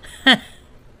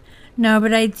 No,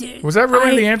 but I did. Was that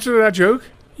really the answer to that joke?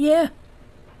 Yeah.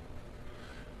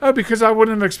 Oh, because I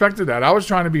wouldn't have expected that. I was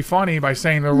trying to be funny by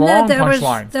saying the wrong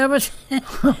punchline. That was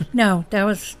no, that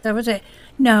was it.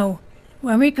 No,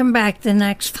 when we come back the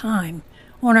next time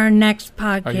on our next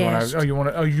podcast, you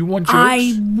want jokes?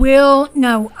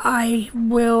 I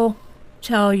will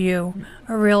tell you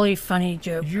a really funny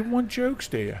joke. You want jokes,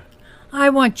 do you? I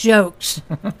want jokes.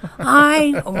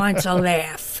 I want to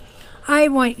laugh. I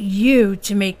want you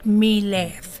to make me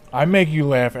laugh. I make you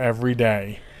laugh every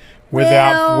day,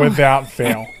 without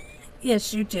fail.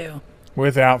 Yes, you do.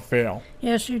 Without fail.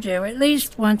 Yes, you do. At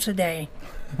least once a day.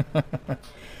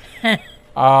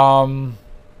 I'm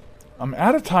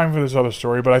out of time for this other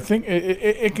story, but I think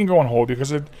it can go on hold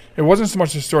because it wasn't so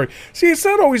much the story. See, it's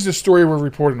not always the story we're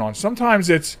reporting on.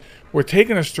 Sometimes we're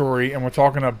taking a story and we're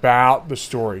talking about the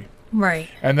story. Right.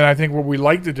 And then I think what we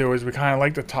like to do is we kind of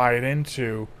like to tie it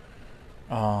into,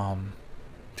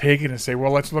 take it and say,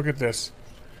 well, let's look at this,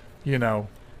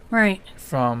 Right.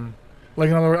 from, like,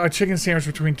 in other words, a chicken sandwich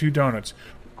between 2 donuts.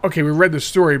 Okay, we read the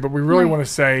story, but we really want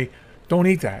to say, don't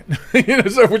eat that.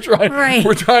 So we're trying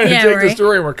to take the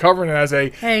story and we're covering it as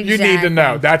you need to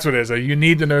know. That's what it is, a you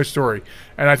need to know story.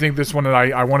 And I think this one that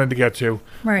I wanted to get to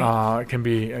can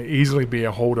easily be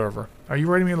a holdover. Are you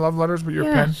writing me love letters with your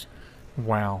pen?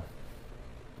 Wow.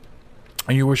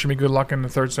 Are you wishing me good luck in the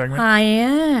third segment? I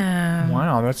am.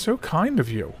 Wow, that's so kind of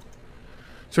you.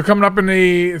 So coming up in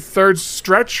the third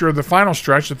stretch, or the final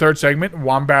stretch, the third segment,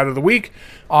 Wombat of the Week,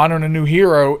 honoring a new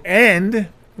hero, and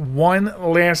one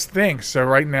last thing. So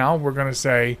right now we're going to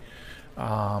say,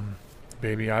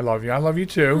 baby, I love you. I love you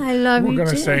too. I love you too. We're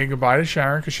going to say goodbye to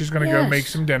Sharon because she's going to go make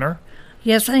some dinner.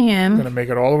 Yes, I am. Going to make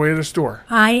it all the way to the store.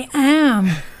 I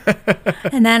am.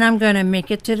 And then I'm going to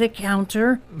make it to the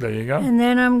counter. There you go. And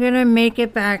then I'm going to make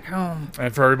it back home.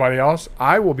 And for everybody else,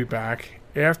 I will be back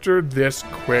after this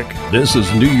quick. This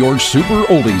is New York's Super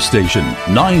Oldies Station,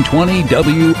 920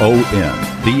 WON,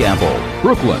 The Apple,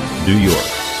 Brooklyn, New York.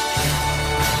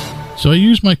 So I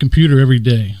use my computer every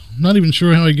day. I'm not even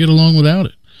sure how I get along without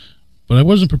it. But I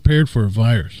wasn't prepared for a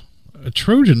virus. A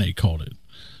Trojan, they called it.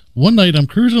 One night I'm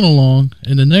cruising along,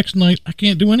 and the next night I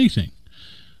can't do anything.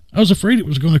 I was afraid it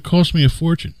was going to cost me a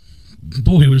fortune.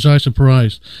 Boy, was I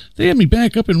surprised. They had me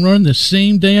back up and running the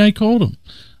same day I called them.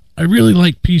 I really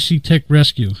like PC Tech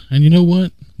Rescue, and you know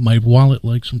what? My wallet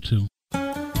likes them too.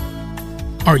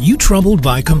 Are you troubled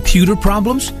by computer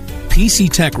problems? PC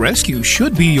Tech Rescue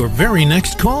should be your very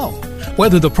next call.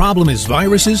 Whether the problem is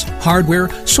viruses, hardware,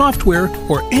 software,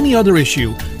 or any other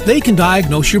issue, they can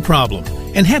diagnose your problem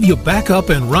and have you back up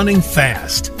and running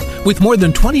fast. With more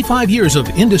than 25 years of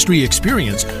industry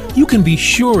experience, you can be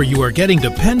sure you are getting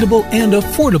dependable and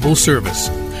affordable service.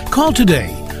 Call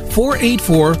today,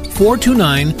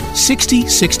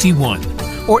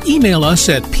 484-429-6061, or email us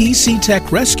at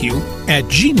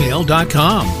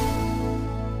pctechrescue@gmail.com.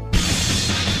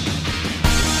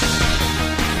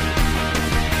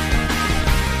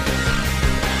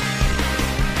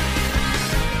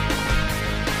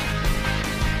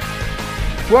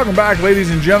 Welcome back,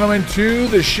 ladies and gentlemen, to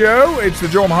the show. It's the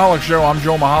Joel Michalec Show. I'm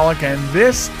Joel Michalec, and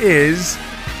this is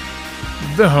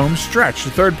the home stretch,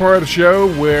 the third part of the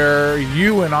show where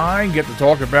you and I get to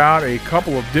talk about a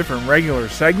couple of different regular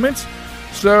segments.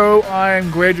 So I'm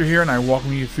glad you're here, and I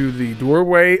welcome you through the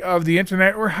doorway of the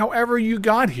internet, or however you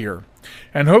got here.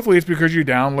 And hopefully it's because you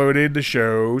downloaded the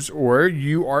shows or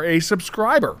you are a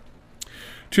subscriber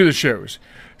to the shows.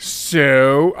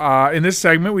 So in this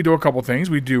segment, we do a couple things.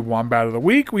 We do Wombat of the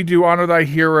Week, we do Honor Thy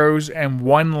Heroes, and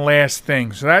One Last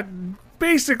Thing. So that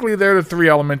basically they're the three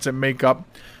elements that make up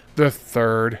the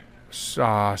third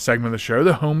segment of the show,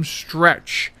 the home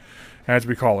stretch, as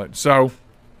we call it. So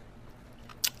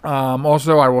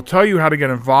also, I will tell you how to get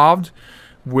involved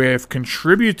with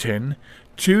contributing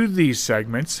to these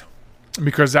segments,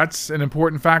 because that's an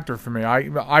important factor for me.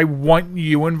 I want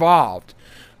you involved.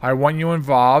 I want you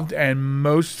involved, and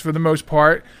for the most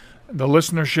part, the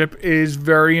listenership is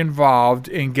very involved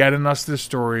in getting us the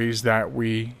stories that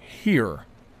we hear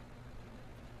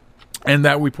and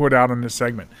that we put out in this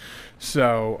segment.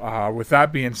 So, with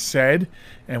that being said,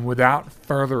 and without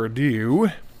further ado,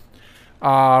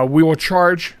 we will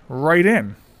charge right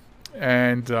in,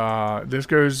 and this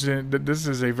goes in. This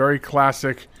is a very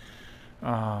classic.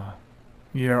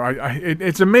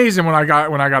 It's amazing when I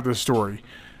got this story,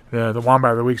 the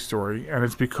Wombat of the Week story, and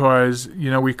it's because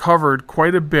we covered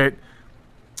quite a bit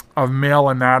of male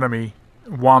anatomy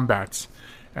wombats,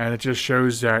 and it just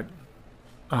shows that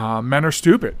men are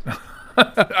stupid.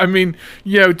 I mean,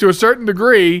 to a certain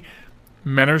degree,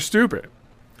 men are stupid.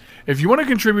 If you want to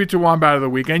contribute to Wombat of the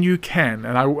Week, and you can,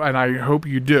 and I hope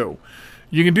you do,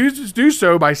 you can do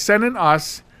so by sending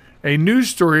us a news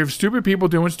story of stupid people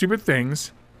doing stupid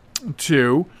things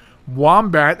to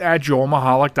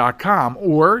wombat@joelmichalec.com,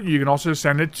 or you can also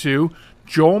send it to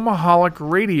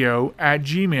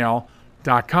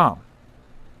joelmichalecradio@gmail.com.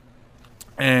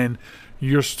 And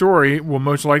your story will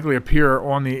most likely appear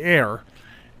on the air,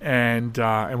 and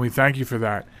we thank you for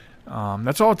that.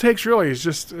 That's all it takes, really. It's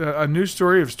just a news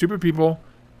story of stupid people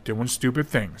doing stupid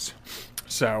things.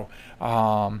 So,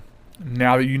 now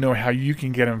that you know how you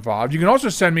can get involved, you can also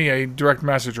send me a direct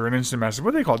message or an instant message.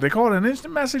 What do they call it? They call it an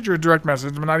instant message or a direct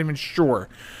message. I'm not even sure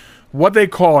what they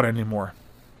call it anymore.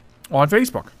 On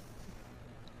Facebook.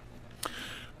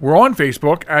 We're on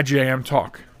Facebook at JM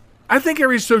Talk. I think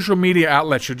every social media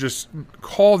outlet should just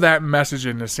call that message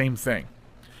in the same thing.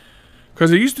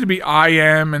 Because it used to be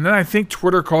IM, and then I think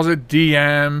Twitter calls it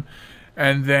DM,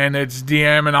 and then it's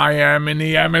DM and IM and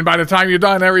EM, and by the time you're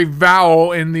done, every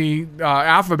vowel in the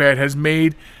alphabet has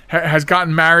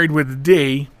gotten married with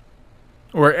D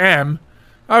or M.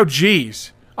 Oh,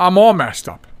 geez. I'm all messed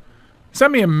up.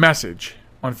 Send me a message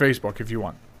on Facebook if you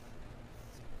want.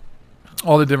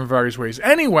 All the different various ways.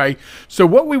 Anyway, so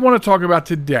what we want to talk about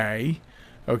today,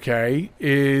 okay,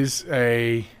 is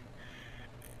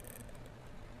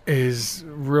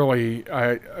really,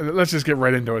 let's just get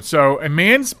right into it. So, a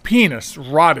man's penis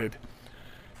rotted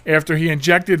after he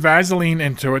injected Vaseline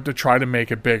into it to try to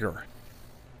make it bigger.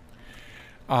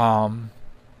 The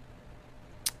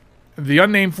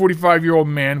unnamed 45-year-old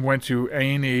man went to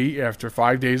A&E after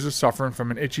 5 days of suffering from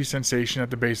an itchy sensation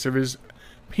at the base of his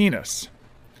penis.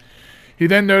 He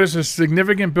then noticed a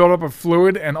significant buildup of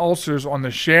fluid and ulcers on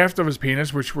the shaft of his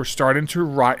penis, which were starting to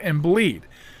rot and bleed.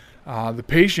 The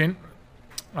patient,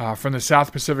 from the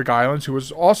South Pacific Islands, who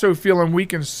was also feeling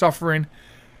weak and suffering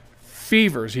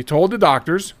fevers, he told the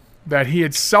doctors that he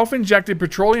had self-injected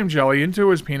petroleum jelly into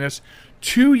his penis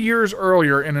 2 years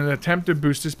earlier in an attempt to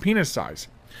boost his penis size.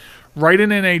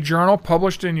 Writing in a journal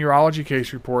published in Urology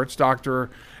Case Reports,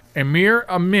 Dr. Amir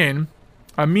Amin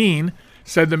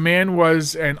said the man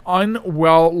was an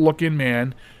unwell-looking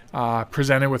man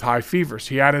presented with high fevers.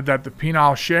 He added that the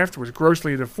penile shaft was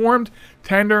grossly deformed,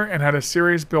 tender, and had a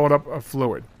serious buildup of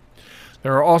fluid.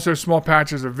 There are also small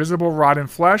patches of visible rotten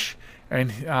flesh,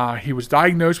 and he was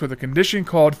diagnosed with a condition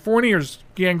called Fournier's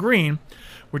gangrene,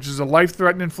 which is a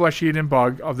life-threatening flesh-eating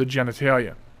bug of the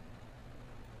genitalia.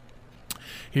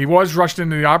 He was rushed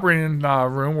into the operating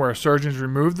room where surgeons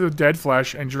removed the dead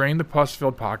flesh and drained the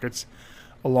pus-filled pockets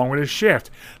along with his shaft.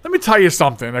 Let me tell you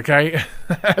something, okay?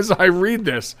 As I read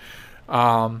this,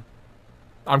 I'm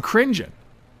cringing.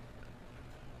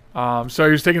 So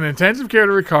he was taking intensive care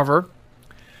to recover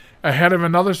ahead of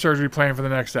another surgery planned for the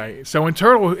next day. So in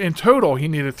total, he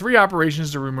needed 3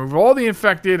 operations to remove all the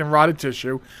infected and rotted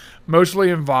tissue, mostly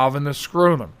involving the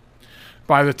scrotum.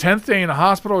 By the 10th day in the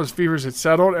hospital, his fevers had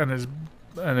settled and his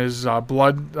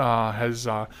blood has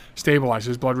stabilized.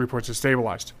 His blood reports have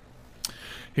stabilized.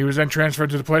 He was then transferred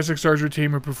to the plastic surgery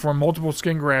team, who performed multiple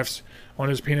skin grafts on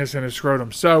his penis and his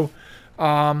scrotum. So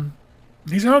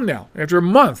he's home now after a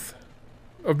month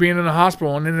of being in the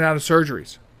hospital and in and out of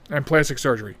surgeries and plastic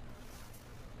surgery.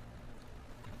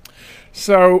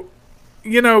 So,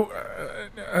 one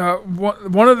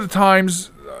of the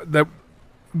times that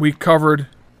we covered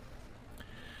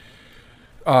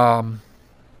men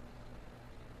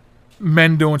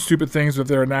doing stupid things with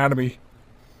their anatomy.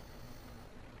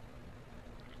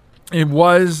 It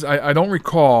was, I don't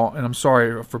recall, and I'm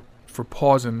sorry for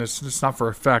pausing this. It's not for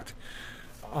effect.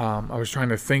 I was trying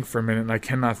to think for a minute, and I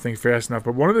cannot think fast enough.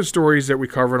 But one of the stories that we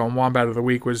covered on Wombat of the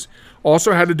Week was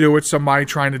also had to do with somebody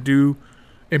trying to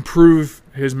improve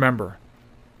his member,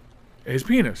 his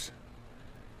penis.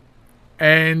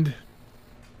 And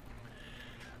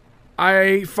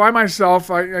I find myself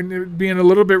being a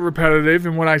little bit repetitive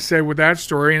in what I say with that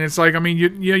story. And it's like, I mean,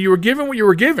 you were given what you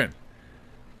were given.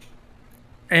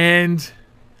 And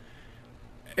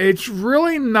it's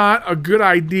really not a good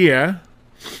idea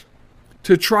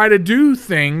to try to do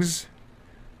things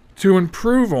to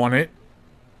improve on it,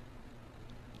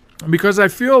 because I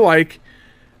feel like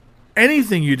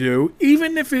anything you do,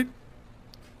 even if it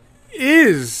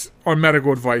is on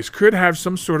medical advice, could have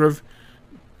some sort of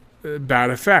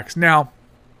bad effects. Now,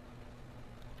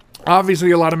 obviously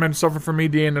a lot of men suffer from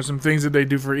ED, and there's some things that they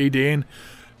do for ED, and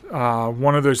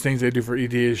one of those things they do for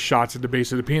ED is shots at the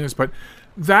base of the penis, but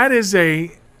that is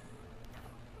a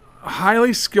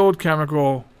highly skilled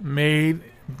chemical made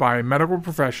by medical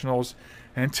professionals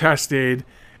and tested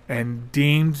and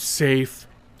deemed safe,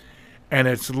 and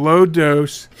it's low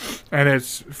dose, and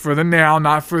it's for the now,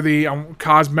 not for the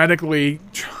cosmetically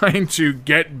trying to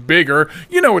get bigger.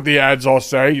 You know what the ads all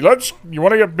say. You want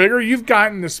to get bigger? You've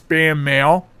gotten the spam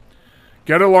mail.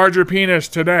 Get a larger penis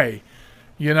today.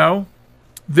 You know?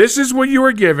 This is what you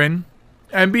were given,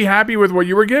 and be happy with what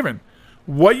you were given.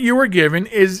 What you were given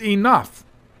is enough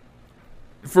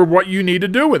for what you need to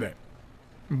do with it,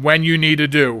 when you need to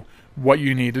do what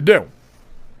you need to do.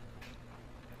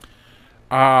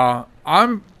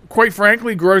 I'm quite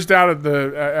frankly grossed out at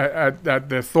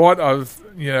the thought of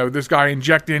this guy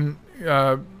injecting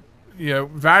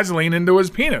Vaseline into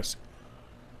his penis.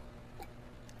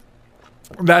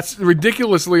 That's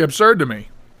ridiculously absurd to me.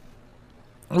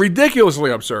 Ridiculously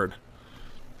absurd.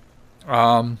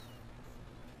 And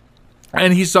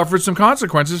he suffered some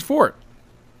consequences for it.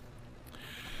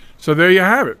 So there you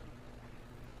have it.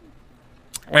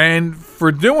 And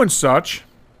for doing such,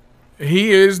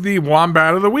 he is the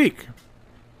Wombat of the Week.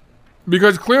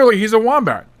 Because clearly he's a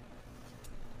wombat.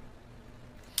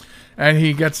 And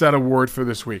he gets that award for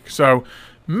this week. So,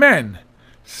 men,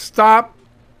 stop.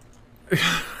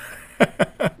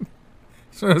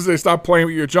 So as they stop playing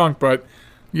with your junk, but,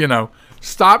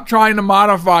 stop trying to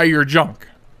modify your junk.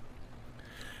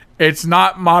 It's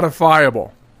not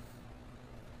modifiable.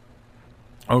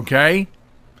 Okay?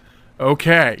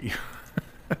 Okay.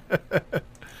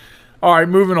 All right,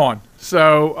 moving on.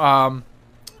 So,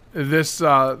 this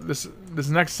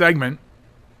next segment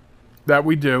that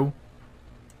we do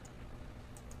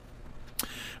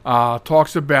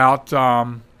talks about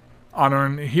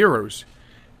honoring heroes.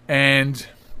 And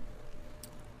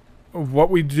what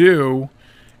we do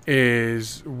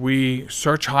is we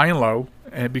search high and low,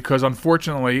 and because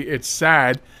unfortunately it's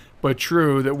sad but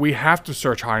true that we have to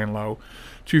search high and low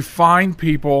to find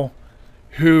people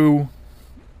who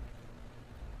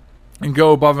and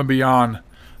go above and beyond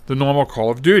the normal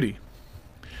call of duty.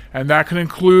 And that can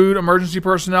include emergency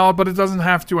personnel, but it doesn't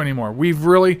have to anymore. We've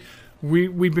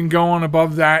been going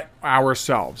above that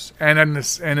ourselves.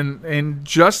 And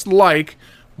just like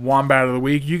Wombat of the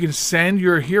Week, you can send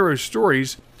your hero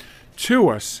stories to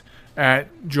us at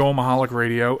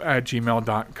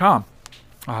joelmichalecradio@gmail.com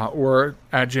or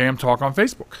at JM Talk on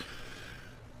Facebook.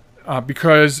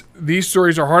 Because these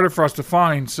stories are harder for us to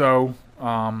find, so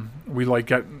we like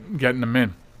getting them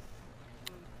in.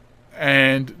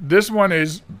 And this one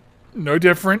is no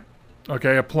different.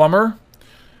 Okay, a plumber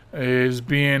is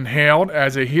being hailed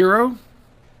as a hero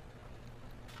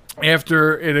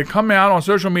after it had come out on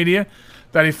social media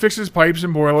that he fixes pipes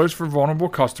and boilers for vulnerable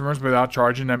customers without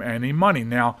charging them any money.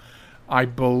 Now, I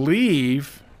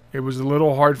believe it was a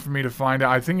little hard for me to find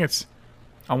out.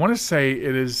 I want to say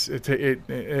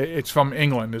it's from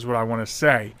England is what I want to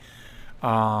say.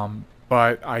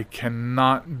 But I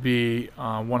cannot be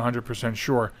 100%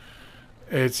 sure.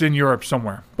 It's in Europe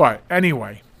somewhere. But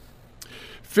anyway,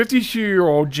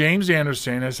 52-year-old James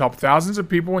Anderson has helped thousands of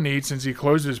people in need since he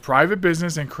closed his private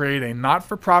business and created a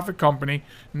not-for-profit company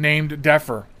named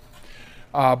Defer.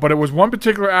 But it was one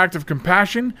particular act of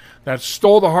compassion that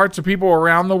stole the hearts of people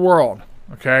around the world.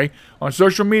 Okay? On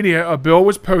social media, a bill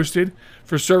was posted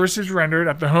for services rendered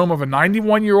at the home of a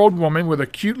 91-year-old woman with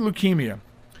acute leukemia.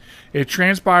 It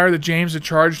transpired that James had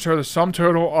charged her the sum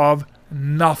total of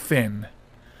nothing.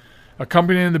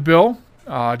 Accompanying the bill,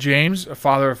 James, a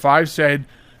father of 5, said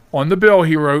On the bill,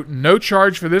 he wrote, "No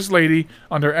charge for this lady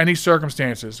under any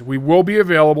circumstances. We will be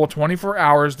available 24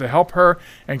 hours to help her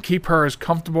and keep her as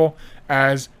comfortable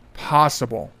as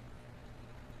possible."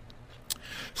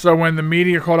 So when the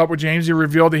media caught up with James, he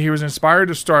revealed that he was inspired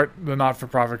to start the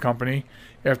not-for-profit company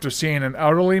after seeing an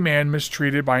elderly man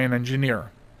mistreated by an engineer.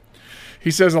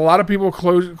 He says, "A lot of people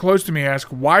close to me ask,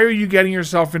 why are you getting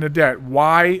yourself into debt?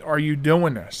 Why are you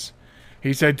doing this?"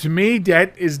 He said, "To me,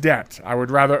 debt is debt. I would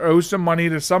rather owe some money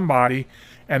to somebody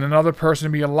and another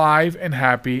person be alive and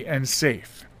happy and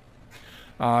safe."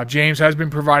 James has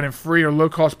been providing free or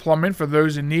low-cost plumbing for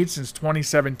those in need since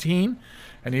 2017.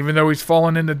 And even though he's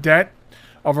fallen into debt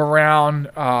of around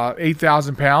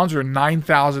 8,000 pounds or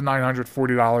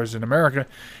 $9,940 in America,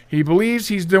 he believes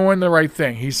he's doing the right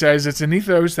thing. He says, "It's an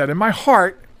ethos that in my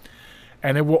heart,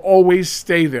 and it will always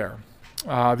stay there."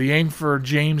 The aim for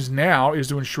James now is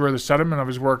to ensure the settlement of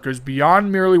his work goes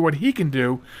beyond merely what he can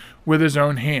do with his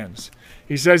own hands.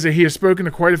 He says that he has spoken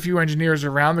to quite a few engineers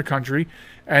around the country,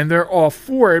 and they're all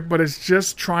for it, but it's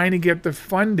just trying to get the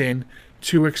funding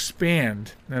to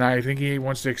expand. And I think he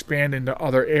wants to expand into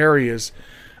other areas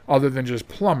other than just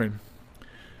plumbing.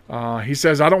 He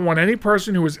says, "I don't want any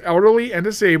person who is elderly and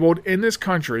disabled in this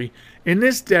country, in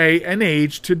this day and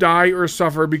age, to die or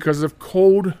suffer because of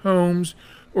cold homes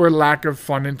or lack of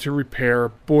funding to repair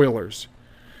boilers.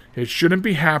 It shouldn't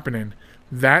be happening.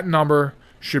 That number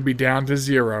should be down to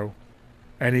 0.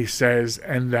 And he says,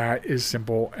 and that is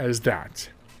simple as that.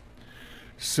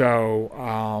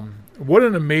 So, what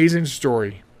an amazing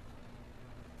story.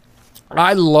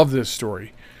 I love this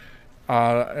story.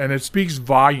 And it speaks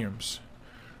volumes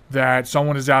that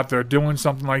someone is out there doing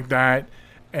something like that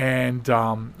and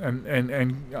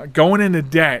going into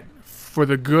debt for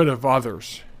the good of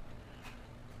others.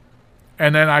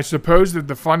 And then I suppose that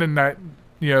the funding that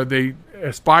they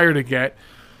aspire to get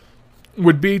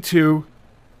would be to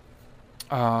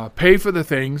pay for the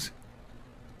things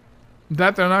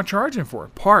that they're not charging for,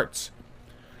 parts.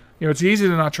 It's easy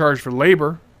to not charge for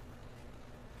labor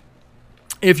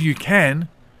if you can,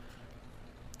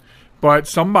 but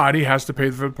somebody has to pay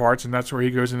for the parts, and that's where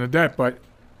he goes into debt. But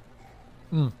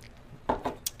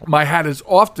my hat is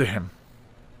off to him.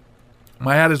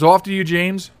 My hat is off to you,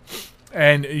 James,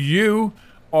 and you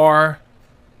are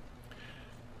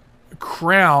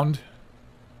crowned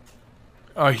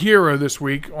a hero this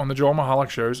week on the Joel Michalec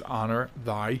Show's Honor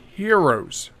Thy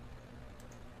Heroes.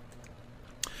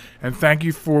 And thank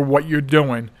you for what you're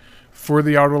doing for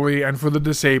the elderly and for the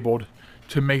disabled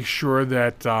to make sure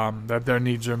that that their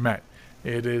needs are met.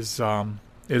 It is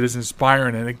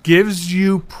inspiring, and it gives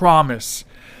you promise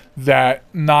that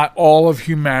not all of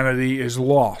humanity is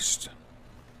lost.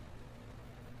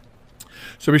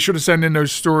 So be sure to send in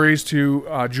those stories to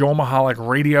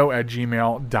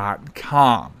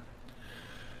joelmichalecradio@gmail.com.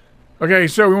 Okay,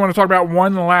 so we want to talk about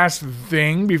one last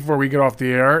thing before we get off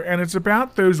the air, and it's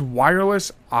about those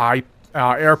wireless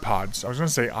AirPods. I was going to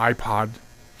say iPod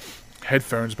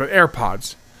headphones, but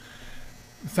AirPods.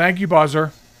 Thank you,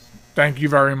 Buzzer. Thank you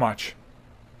very much.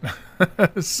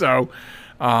 So,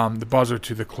 the buzzer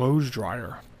to the clothes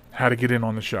dryer. How to get in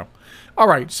on the show. All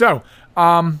right, so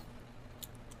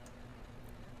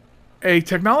a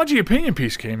technology opinion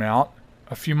piece came out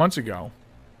a few months ago.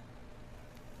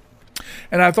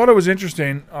 And I thought it was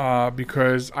interesting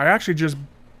because I actually just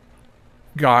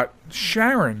got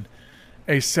Sharon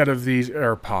a set of these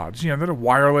AirPods. They're the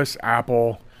wireless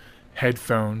Apple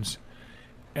headphones,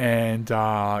 and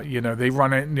they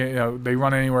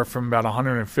run anywhere from about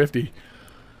 $150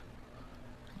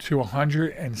 to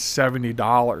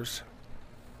 $170.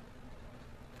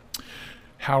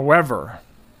 However,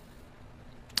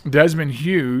 Desmond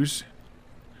Hughes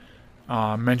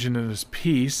mentioned in this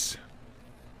piece,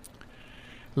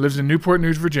 lives in Newport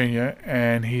News, Virginia,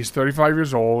 and he's 35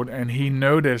 years old, and he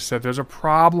noticed that there's a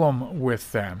problem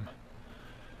with them.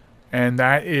 And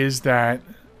that is that,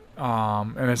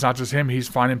 and it's not just him, he's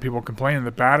finding people complaining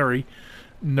the battery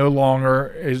no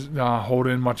longer is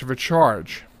holding much of a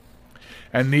charge.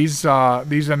 And these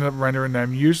ended up rendering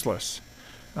them useless.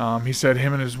 He said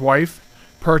him and his wife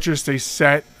purchased a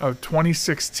set of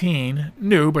 2016,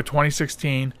 new, but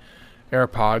 2016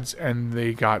 AirPods, and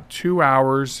they got 2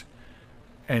 hours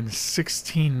and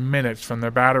 16 minutes from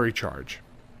their battery charge.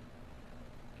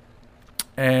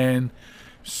 And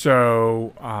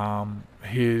so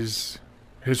his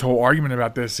whole argument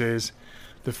about this is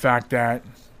the fact that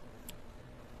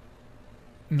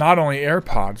not only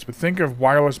AirPods, but think of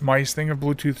wireless mice, think of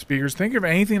Bluetooth speakers, think of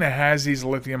anything that has these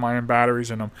lithium-ion batteries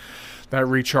in them that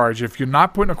recharge. If you're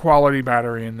not putting a quality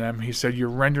battery in them, he said you're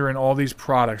rendering all these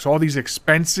products, all these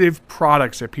expensive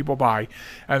products that people buy,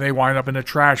 and they wind up in the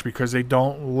trash because they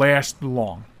don't last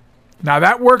long. Now,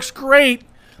 that works great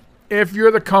if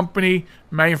you're the company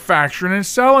manufacturing and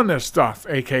selling this stuff,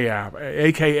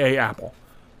 aka Apple.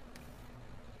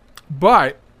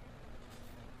 But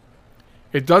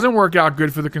it doesn't work out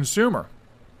good for the consumer.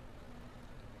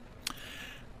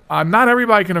 Not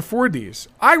everybody can afford these.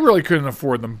 I really couldn't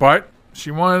afford them, but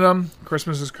she wanted them.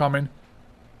 Christmas is coming.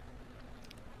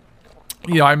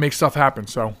 I make stuff happen,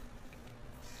 so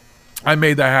I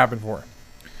made that happen for her.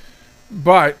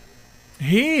 But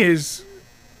he's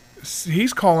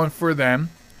calling for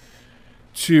them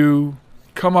to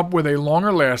come up with a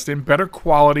longer lasting, better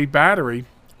quality battery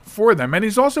for them. And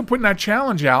he's also putting that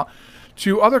challenge out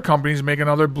to other companies making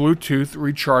other Bluetooth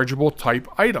rechargeable type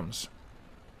items.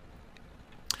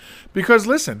 Because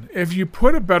listen, if you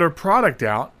put a better product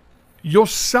out, you'll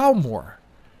sell more.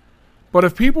 But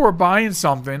if people are buying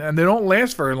something and they don't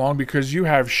last very long because you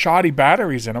have shoddy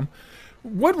batteries in them,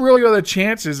 what really are the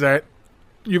chances that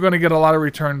you're going to get a lot of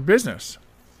return business?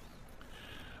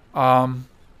 And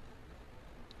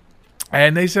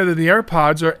they said that the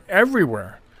AirPods are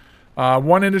everywhere.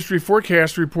 One industry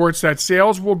forecast reports that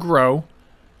sales would grow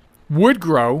to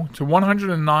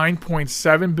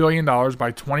 $109.7 billion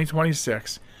by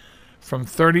 2026 from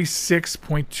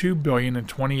 $36.2 billion in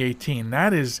 2018.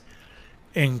 That is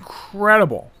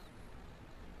incredible.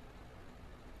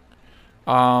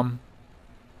 He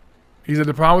said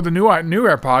the problem with the new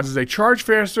AirPods is they charge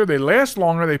faster, they last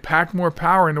longer, they pack more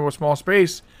power into a small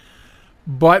space,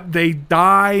 but they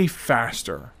die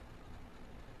faster.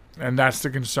 And that's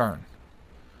the concern.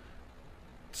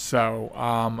 So,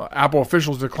 Apple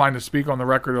officials declined to speak on the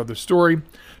record of the story.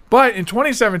 But in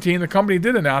 2017, the company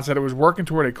did announce that it was working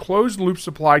toward a closed-loop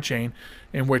supply chain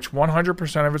in which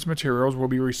 100% of its materials will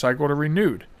be recycled or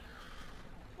renewed.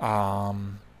 That's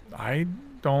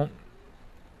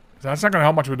not going to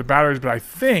help much with the batteries, but I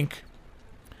think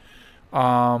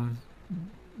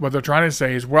what they're trying to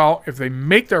say is, well, if they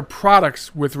make their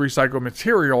products with recycled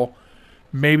material,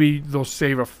 maybe they'll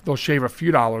shave a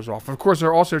few dollars off. Of course,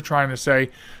 they're also trying to say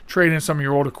trade in some of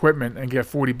your old equipment and get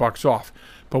 $40 off.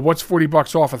 But what's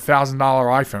 $40 off a $1,000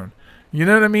 iPhone? You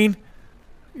know what I mean?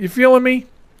 You feeling me?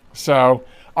 So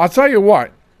I'll tell you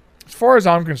what. As far as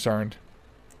I'm concerned,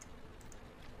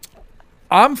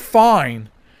 I'm fine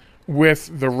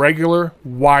with the regular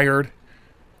wired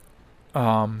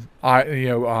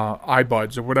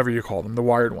iBuds or whatever you call them, the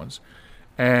wired ones,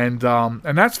 and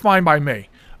that's fine by me.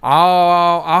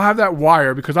 I'll have that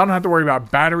wire because I don't have to worry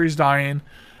about batteries dying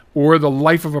or the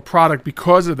life of a product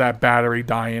because of that battery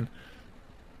dying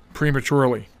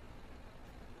prematurely.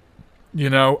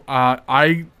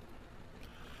 I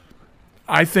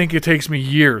think it takes me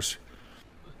years,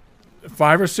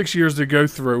 5 or 6 years to go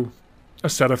through a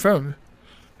set of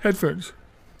headphones,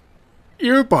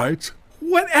 earbuds,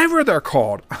 whatever they're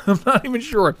called. I'm not even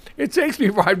sure. It takes me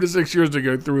 5 to 6 years to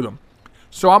go through them.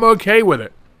 So I'm okay with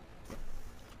it.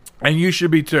 And you should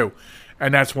be too.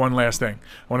 And that's one last thing.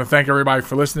 I want to thank everybody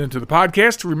for listening to the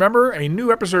podcast. Remember, a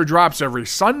new episode drops every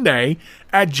Sunday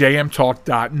at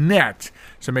jmtalk.net.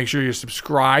 So make sure you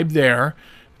subscribe there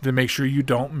to make sure you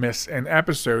don't miss an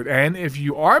episode. And if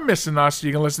you are missing us,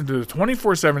 you can listen to the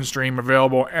 24/7 stream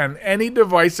available on any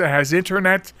device that has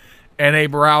internet and a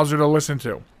browser to listen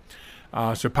to.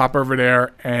 So pop over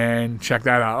there and check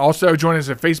that out. Also, join us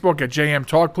at Facebook at JM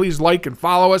Talk. Please like and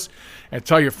follow us and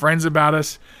tell your friends about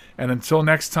us. And until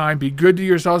next time, be good to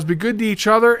yourselves, be good to each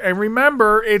other. And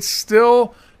remember, it's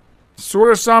still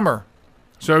sort of summer.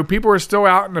 So people are still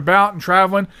out and about and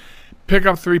traveling. Pick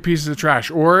up 3 pieces of trash.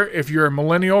 Or if you're a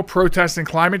millennial protesting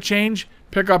climate change,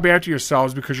 pick up after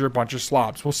yourselves because you're a bunch of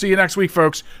slobs. We'll see you next week,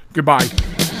 folks. Goodbye.